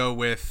 I'm gonna go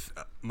with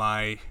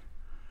my.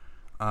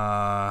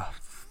 Fuck.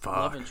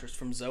 Love interest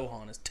from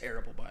Zohan is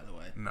terrible, by the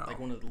way. No. Like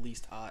one of the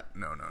least hot.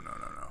 No.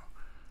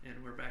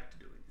 And we're back to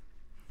doing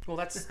it. Well,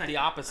 that's the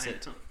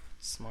opposite.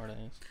 Smart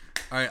ass.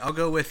 All right, I'll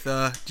go with.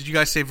 Did you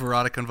guys say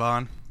Veronica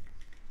Vaughn?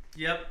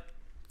 Yep.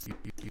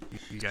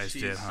 You guys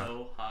She's did, huh?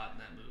 so hot in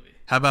that movie.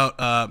 How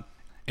about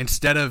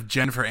instead of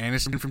Jennifer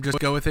Aniston from Just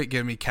Go With It,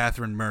 give me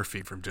Catherine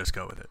Murphy from Just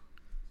Go With It.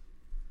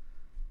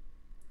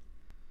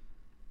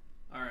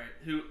 All right,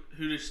 who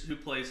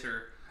plays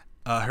her?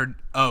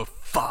 Oh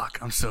fuck!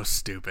 I'm so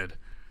stupid.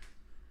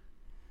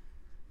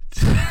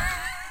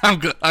 I'm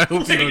good. I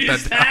hope you wrote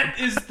that down.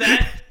 Is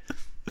that?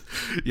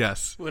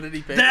 Yes. What did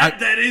he pick?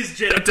 That is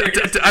Jennifer.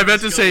 I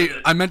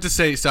meant to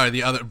say. Sorry,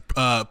 the other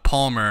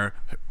Palmer,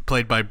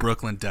 played by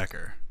Brooklyn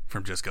Decker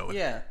from Just Go With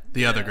It.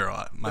 The other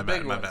girl. My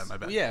bad.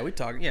 Yeah, we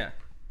talked. Yeah.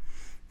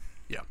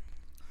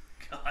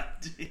 God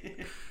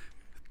damn.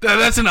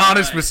 That's an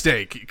honest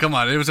mistake. Come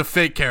on, it was a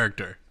fake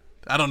character.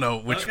 I don't know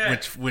which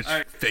right.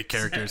 fake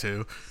character is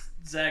who.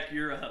 Zach,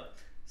 you're up.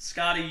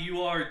 Scotty,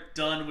 you are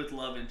done with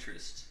love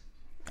interest.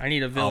 I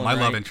need a villain. Oh, my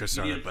love right? interests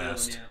are the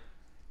best. Villain,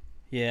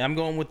 Yeah, I'm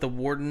going with the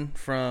warden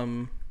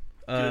from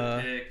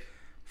Good pick.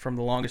 from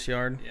The Longest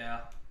Yard.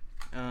 Yeah.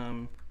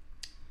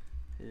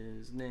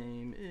 His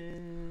name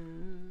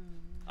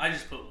is. I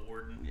just put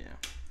warden. Yeah.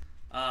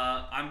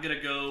 I'm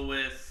gonna go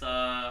with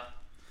a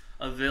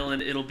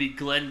villain. It'll be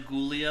Glenn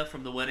Guglia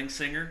from The Wedding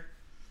Singer.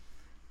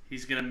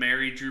 He's gonna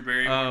marry Drew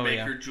Barrymore, and make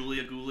her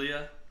Julia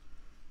Guglia.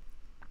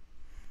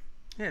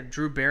 Yeah,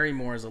 Drew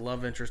Barrymore is a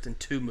love interest in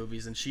 2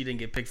 movies, and she didn't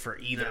get picked for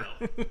either.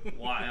 No.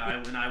 Why?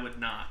 I would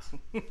not.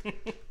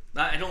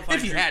 I don't find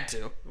if you had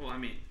to. Well, I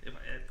mean, if I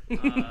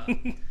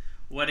had.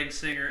 Wedding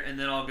Singer, and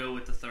then I'll go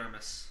with the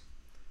thermos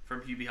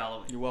from Hubie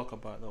Halloween. You're welcome,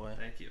 by the way.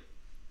 Thank you.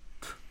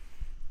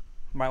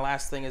 My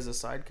last thing is a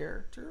side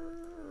character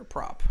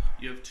prop.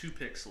 You have 2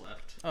 picks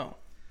left. Oh.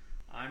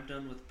 I'm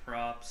done with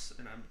props,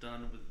 and I'm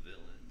done with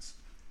villains.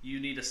 You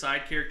need a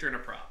side character and a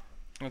prop.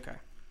 Okay.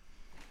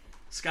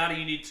 Scotty,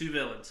 you need 2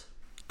 villains.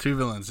 2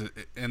 villains,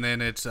 and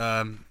then it's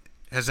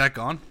has that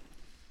gone?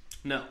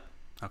 No.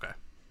 Okay.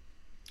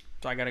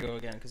 So I gotta go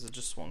again because it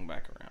just swung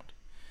back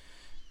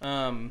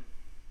around.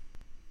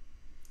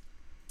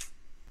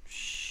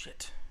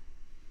 Shit.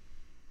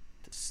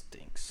 This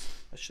stinks.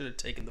 I should have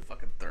taken the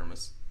fucking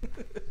thermos.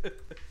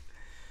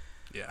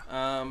 Yeah.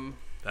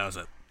 That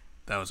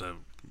was a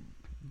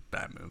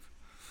bad move.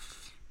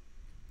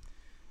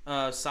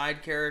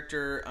 Side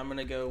character, I'm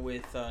gonna go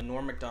with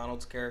Norm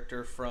Macdonald's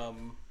character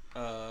from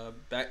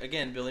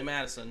again Billy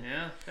Madison.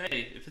 Yeah.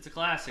 Hey, if it's a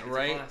classic, it's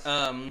right? a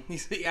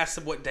classic. He asks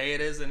him what day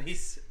it is, and he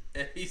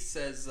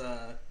says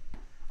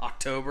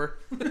October.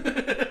 All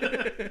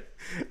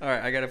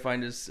right, I gotta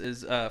find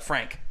his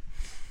Frank.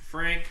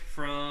 Frank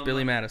from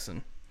Billy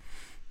Madison.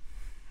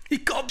 He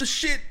called the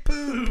shit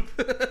poop.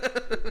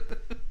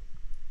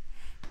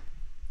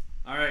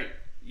 All right,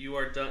 you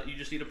are done. You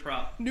just need a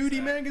prop.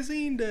 Nudie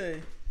Magazine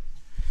Day.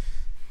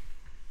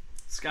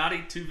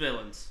 Scotty, 2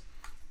 villains.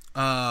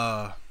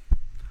 I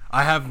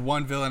have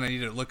 1 villain. I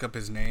need to look up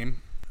his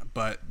name,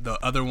 but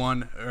the other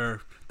one,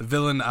 or the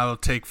villain I'll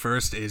take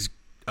first, is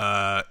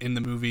in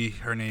the movie.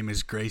 Her name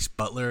is Grace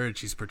Butler, and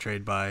she's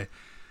portrayed by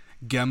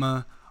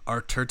Gemma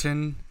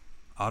Arterton.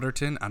 I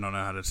don't know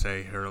how to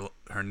say her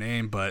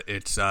name, but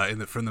it's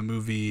from the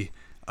movie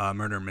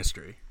Murder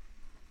Mystery.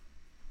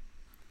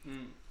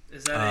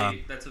 Is that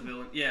that's a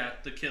villain? Yeah,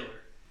 the killer.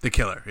 The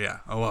killer, yeah.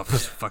 Oh well,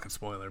 fucking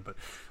spoiler, but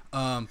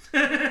yeah,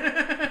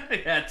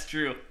 it's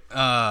true.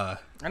 I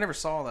never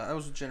saw that. That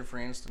was with Jennifer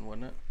Aniston,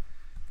 wasn't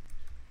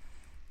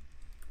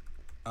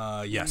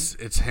it? Yes,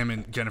 it's him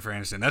and Jennifer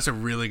Aniston. That's a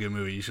really good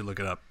movie. You should look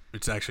it up.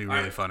 It's actually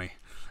really funny.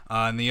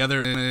 And the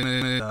other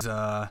is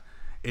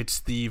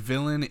it's the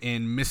villain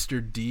in Mr.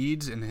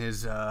 Deeds, and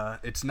his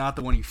it's not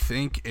the one you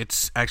think.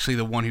 It's actually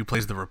the one who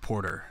plays the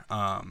reporter.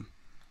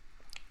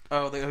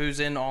 Who's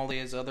in all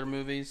his other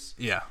movies?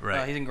 Yeah,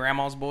 right. He's in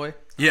Grandma's Boy.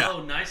 Yeah.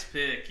 Oh, nice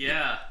pick.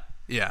 Yeah.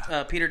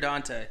 Yeah. Peter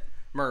Dante.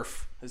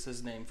 Murph is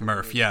his name.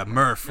 Murph. Yeah,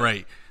 Murph.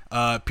 Right.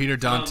 Peter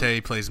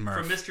Dante plays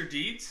Murph. From Mr.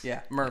 Deeds.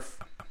 Yeah, Murph.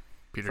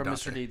 Peter from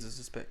Dante. Mr. Deeds is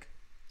his pick.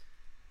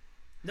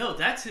 No,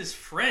 that's his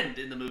friend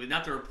in the movie.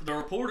 Not the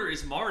reporter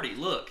is Marty.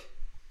 Look,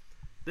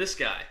 this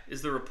guy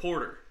is the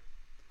reporter.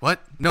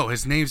 What? No,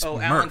 his name's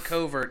Murph. Alan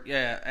Covert.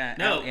 Yeah.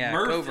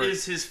 Murph Covert.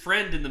 is his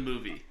friend in the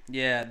movie.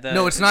 Yeah.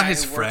 No, it's not guy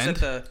his who works friend.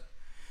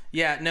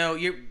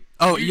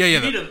 Oh,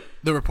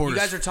 The reporter. You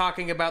guys are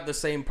talking about the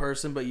same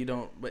person, but you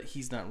don't. But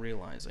he's not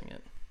realizing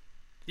it.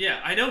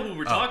 Yeah, I know who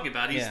we're talking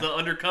about. He's the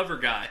undercover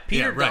guy.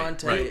 Peter right,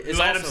 Dante right. is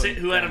Who also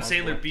Adam Grandma's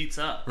Sandler boy. beats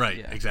up. Right,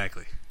 Yeah.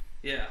 exactly.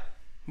 Yeah.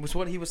 Was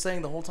what he was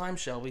saying the whole time,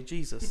 Shelby.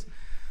 Jesus.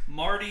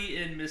 Marty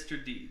and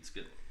Mr. Deeds.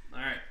 Good. All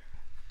right.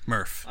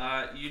 Murph. All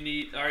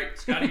right,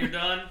 Scotty, you're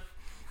done.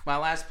 My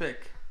last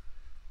pick.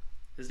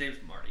 His name's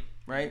Marty.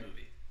 Right? In the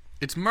movie.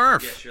 It's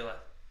Murph. Yes, you're left.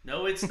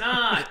 No, it's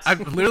not. I'm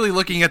literally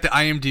looking at the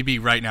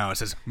IMDb right now. It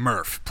says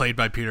Murph, played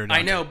by Peter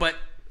Dante. I know, but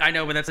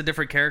that's a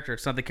different character.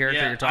 It's not the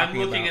character you're talking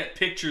about. I'm looking at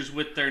pictures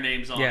with their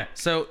names on. Yeah.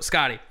 So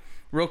Scotty,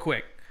 real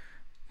quick,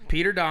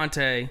 Peter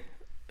Dante,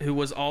 who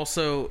was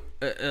also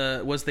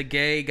was the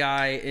gay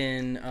guy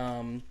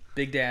in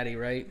Big Daddy,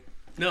 right?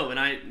 No,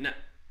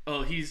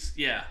 he's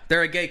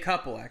They're a gay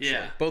couple, actually.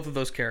 Yeah. Both of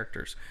those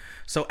characters.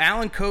 So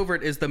Alan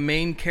Covert is the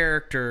main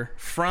character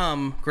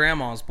from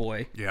Grandma's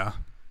Boy. Yeah.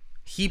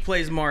 He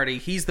plays Marty.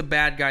 He's the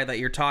bad guy that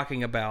you're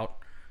talking about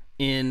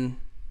in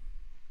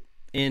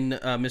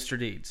Mr.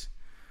 Deeds.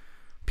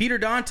 Peter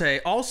Dante,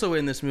 also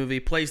in this movie,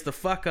 plays the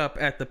fuck up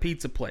at the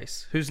pizza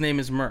place, whose name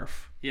is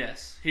Murph.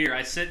 Yes. Here,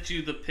 I sent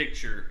you the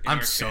picture.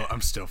 I'm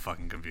still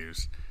fucking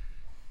confused.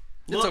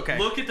 It's okay.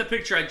 Look at the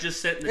picture I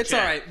just sent in the It's chat.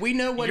 all right. We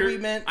know what we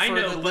meant for I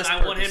know, the but list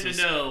I want him purposes.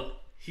 to know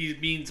he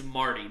means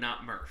Marty,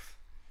 not Murph.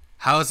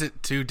 How is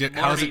it two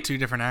Marty-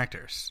 different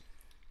actors?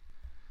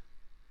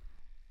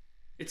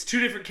 It's two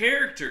different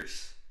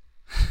characters.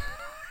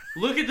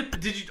 Look at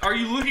the. Are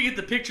you looking at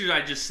the pictures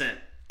I just sent?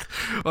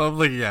 Well, I'm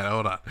looking at it.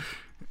 Hold on.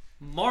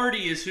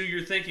 Marty is who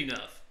you're thinking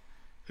of,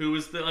 who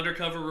is the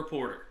undercover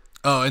reporter.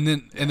 Oh, and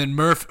then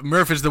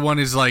Murph is the one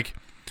who's like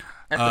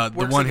the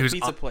works one at the who's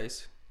pizza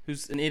place,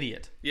 who's an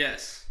idiot.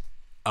 Yes.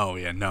 Oh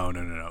yeah,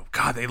 no.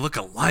 God, they look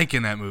alike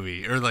in that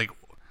movie, or like,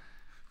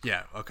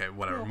 yeah, okay,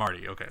 whatever.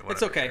 Marty, okay, whatever.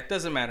 It's okay.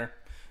 Doesn't matter.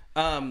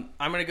 I'm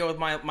gonna go with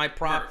my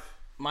prop.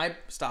 Murph.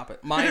 Stop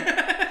it.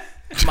 My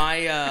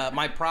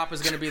prop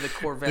is gonna be the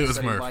Corvette that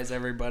he Murph. buys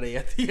everybody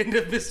at the end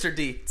of Mr.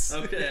 Deeds.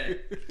 Okay.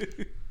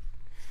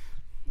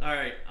 All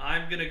right,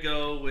 I'm gonna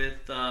go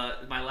with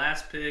my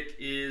last pick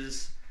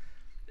is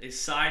a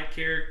side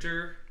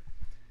character,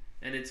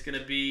 and it's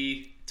gonna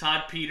be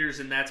Todd Peters,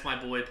 and That's My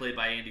Boy, played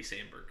by Andy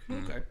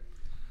Samberg. Okay.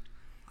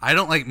 I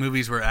don't like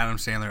movies where Adam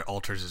Sandler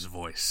alters his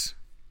voice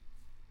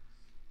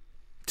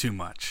too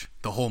much.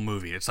 The whole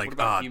movie, it's like, What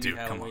about dude,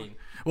 Hubie come on. Halloween?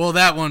 Well,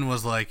 that one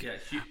was like, Yeah,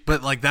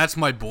 but like That's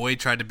My Boy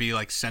tried to be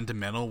like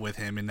sentimental with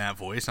him in that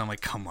voice. I'm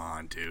like, come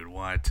on, dude,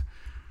 what?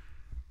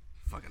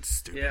 Fucking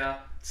stupid. Yeah.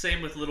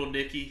 Same with Little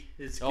Nicky.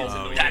 It's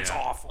That's yeah.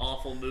 awful.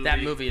 awful movie.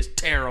 That movie is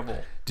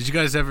terrible. Did you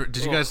guys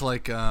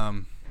like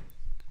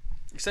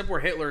Except where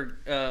Hitler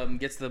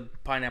gets the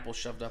pineapple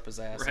shoved up his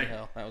ass Right. in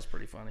hell. That was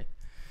pretty funny.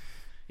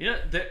 You know,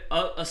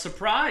 a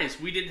surprise.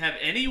 We didn't have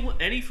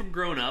any from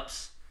Grown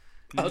Ups.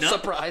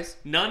 Surprise.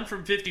 None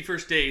from 50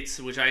 First Dates,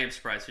 which I am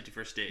surprised. 50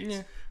 First Dates.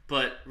 Yeah.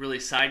 But really,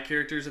 side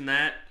characters in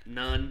that,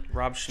 none.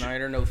 Rob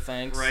Schneider, no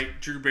thanks. Right.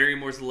 Drew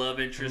Barrymore's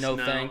love interest. No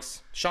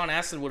thanks. Sean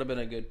Astin would have been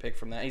a good pick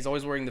from that. He's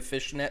always wearing the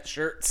fishnet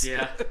shirts.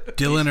 Yeah.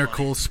 Dylan or funny.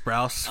 Cole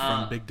Sprouse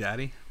from Big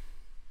Daddy?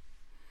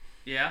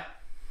 Yeah.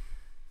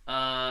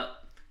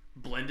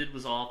 Blended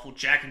was awful.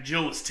 Jack and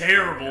Jill was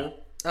terrible.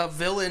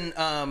 Villain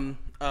and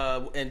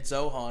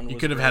Zohan. You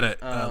was could have great. had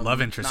a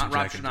love interest Not in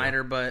Rob Jack and Jill.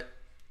 Schneider, but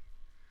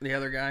the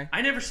other guy.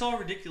 I never saw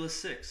Ridiculous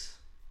 6.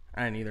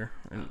 I didn't either,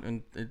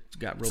 and it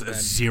got real bad.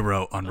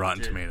 0 on Rotten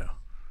dude. Tomato.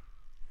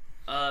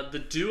 The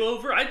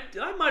Do-Over. I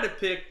might have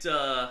picked.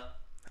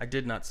 I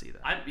did not see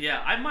that.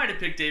 I might have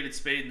picked David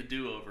Spade in the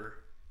Do-Over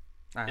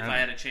if I haven't.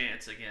 had a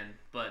chance again.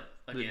 But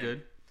Was it again,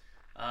 good?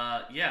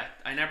 yeah,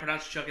 I now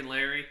pronounce Chuck and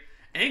Larry.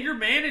 Anger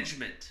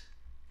Management.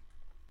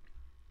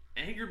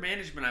 Anger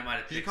Management. I might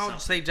have Did you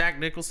picked. say Jack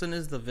Nicholson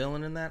is the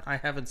villain in that? I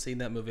haven't seen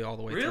that movie all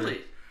the way through.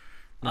 Really?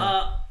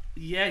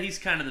 Yeah, he's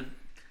kind of the.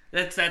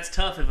 That's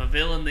tough if a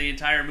villain the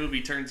entire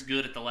movie turns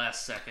good at the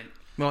last second.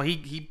 Well,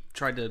 he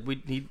tried to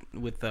with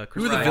Chris.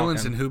 Who are the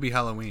villains in Falcon. Hubie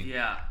Halloween?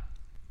 Yeah.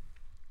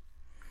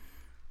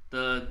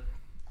 The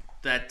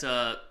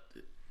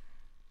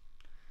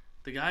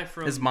guy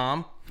from His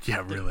mom.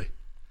 Yeah, really.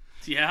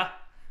 Yeah.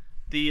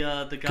 The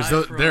guy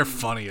Because from they're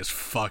funny as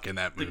fuck in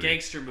that the movie.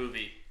 gangster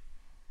movie.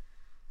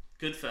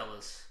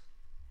 Goodfellas.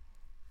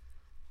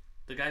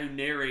 The guy who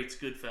narrates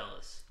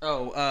Goodfellas.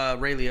 Oh,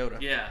 Ray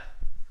Liotta. Yeah.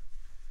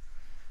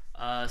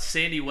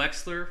 Sandy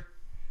Wexler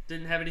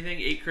didn't have anything.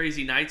 8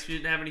 Crazy Nights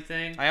didn't have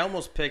anything. I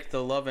almost picked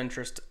the love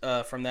interest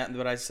from that,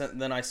 but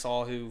then I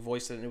saw who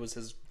voiced it, and it was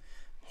his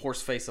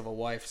horse face of a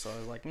wife. So I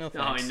was like, no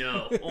thanks. Oh, I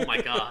know. Oh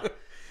my god.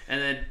 And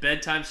then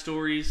Bedtime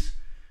Stories.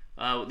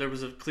 There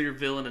was a clear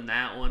villain in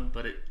that one,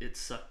 but it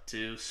sucked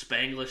too.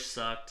 Spanglish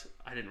sucked.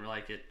 I didn't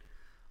like it.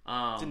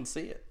 Didn't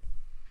see it.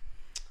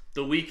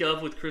 The Week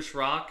of with Chris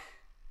Rock.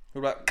 What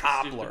about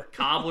Cobbler?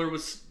 Cobbler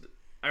was.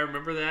 I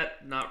remember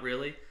that. Not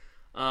really.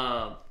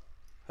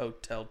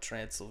 Hotel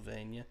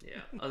Transylvania.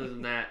 Yeah. Other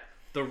than that,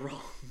 The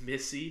Wrong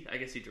Missy. I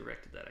guess he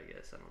directed that. I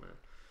guess I don't know.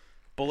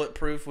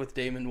 Bulletproof with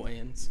Damon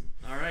Wayans.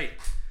 All right.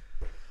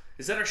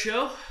 Is that our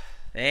show?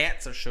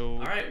 That's a show.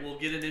 All right. We'll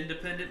get an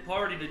independent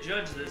party to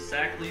judge this.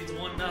 Zack leads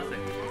 1-0.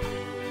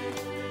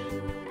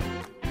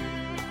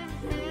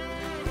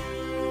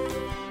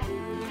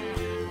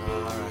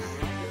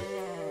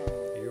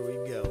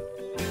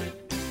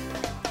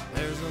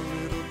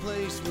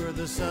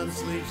 The sun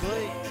sleeps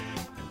late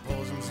and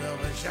pulls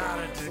himself a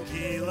shot of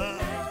tequila.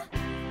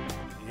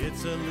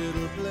 It's a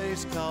little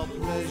place called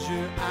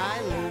Pleasure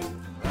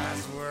Island.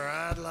 That's where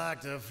I'd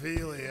like to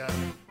feel ya.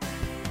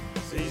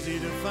 It's easy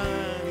to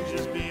find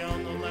just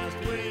beyond the last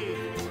wave,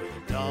 where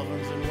the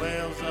dolphins and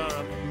whales are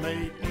up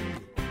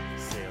mating.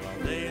 Sail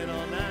all day and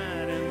all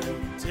night and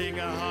then take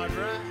a hard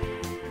ride.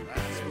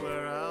 That's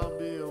where I'll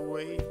be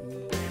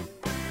awaiting.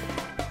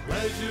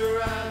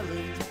 Pleasure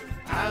Island,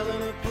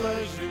 island of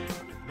pleasure.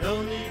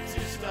 No need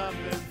to stop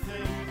and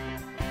think.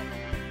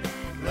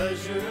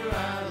 Pleasure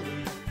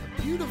Island,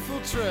 a beautiful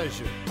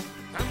treasure.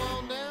 Come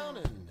on down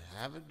and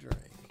have a drink.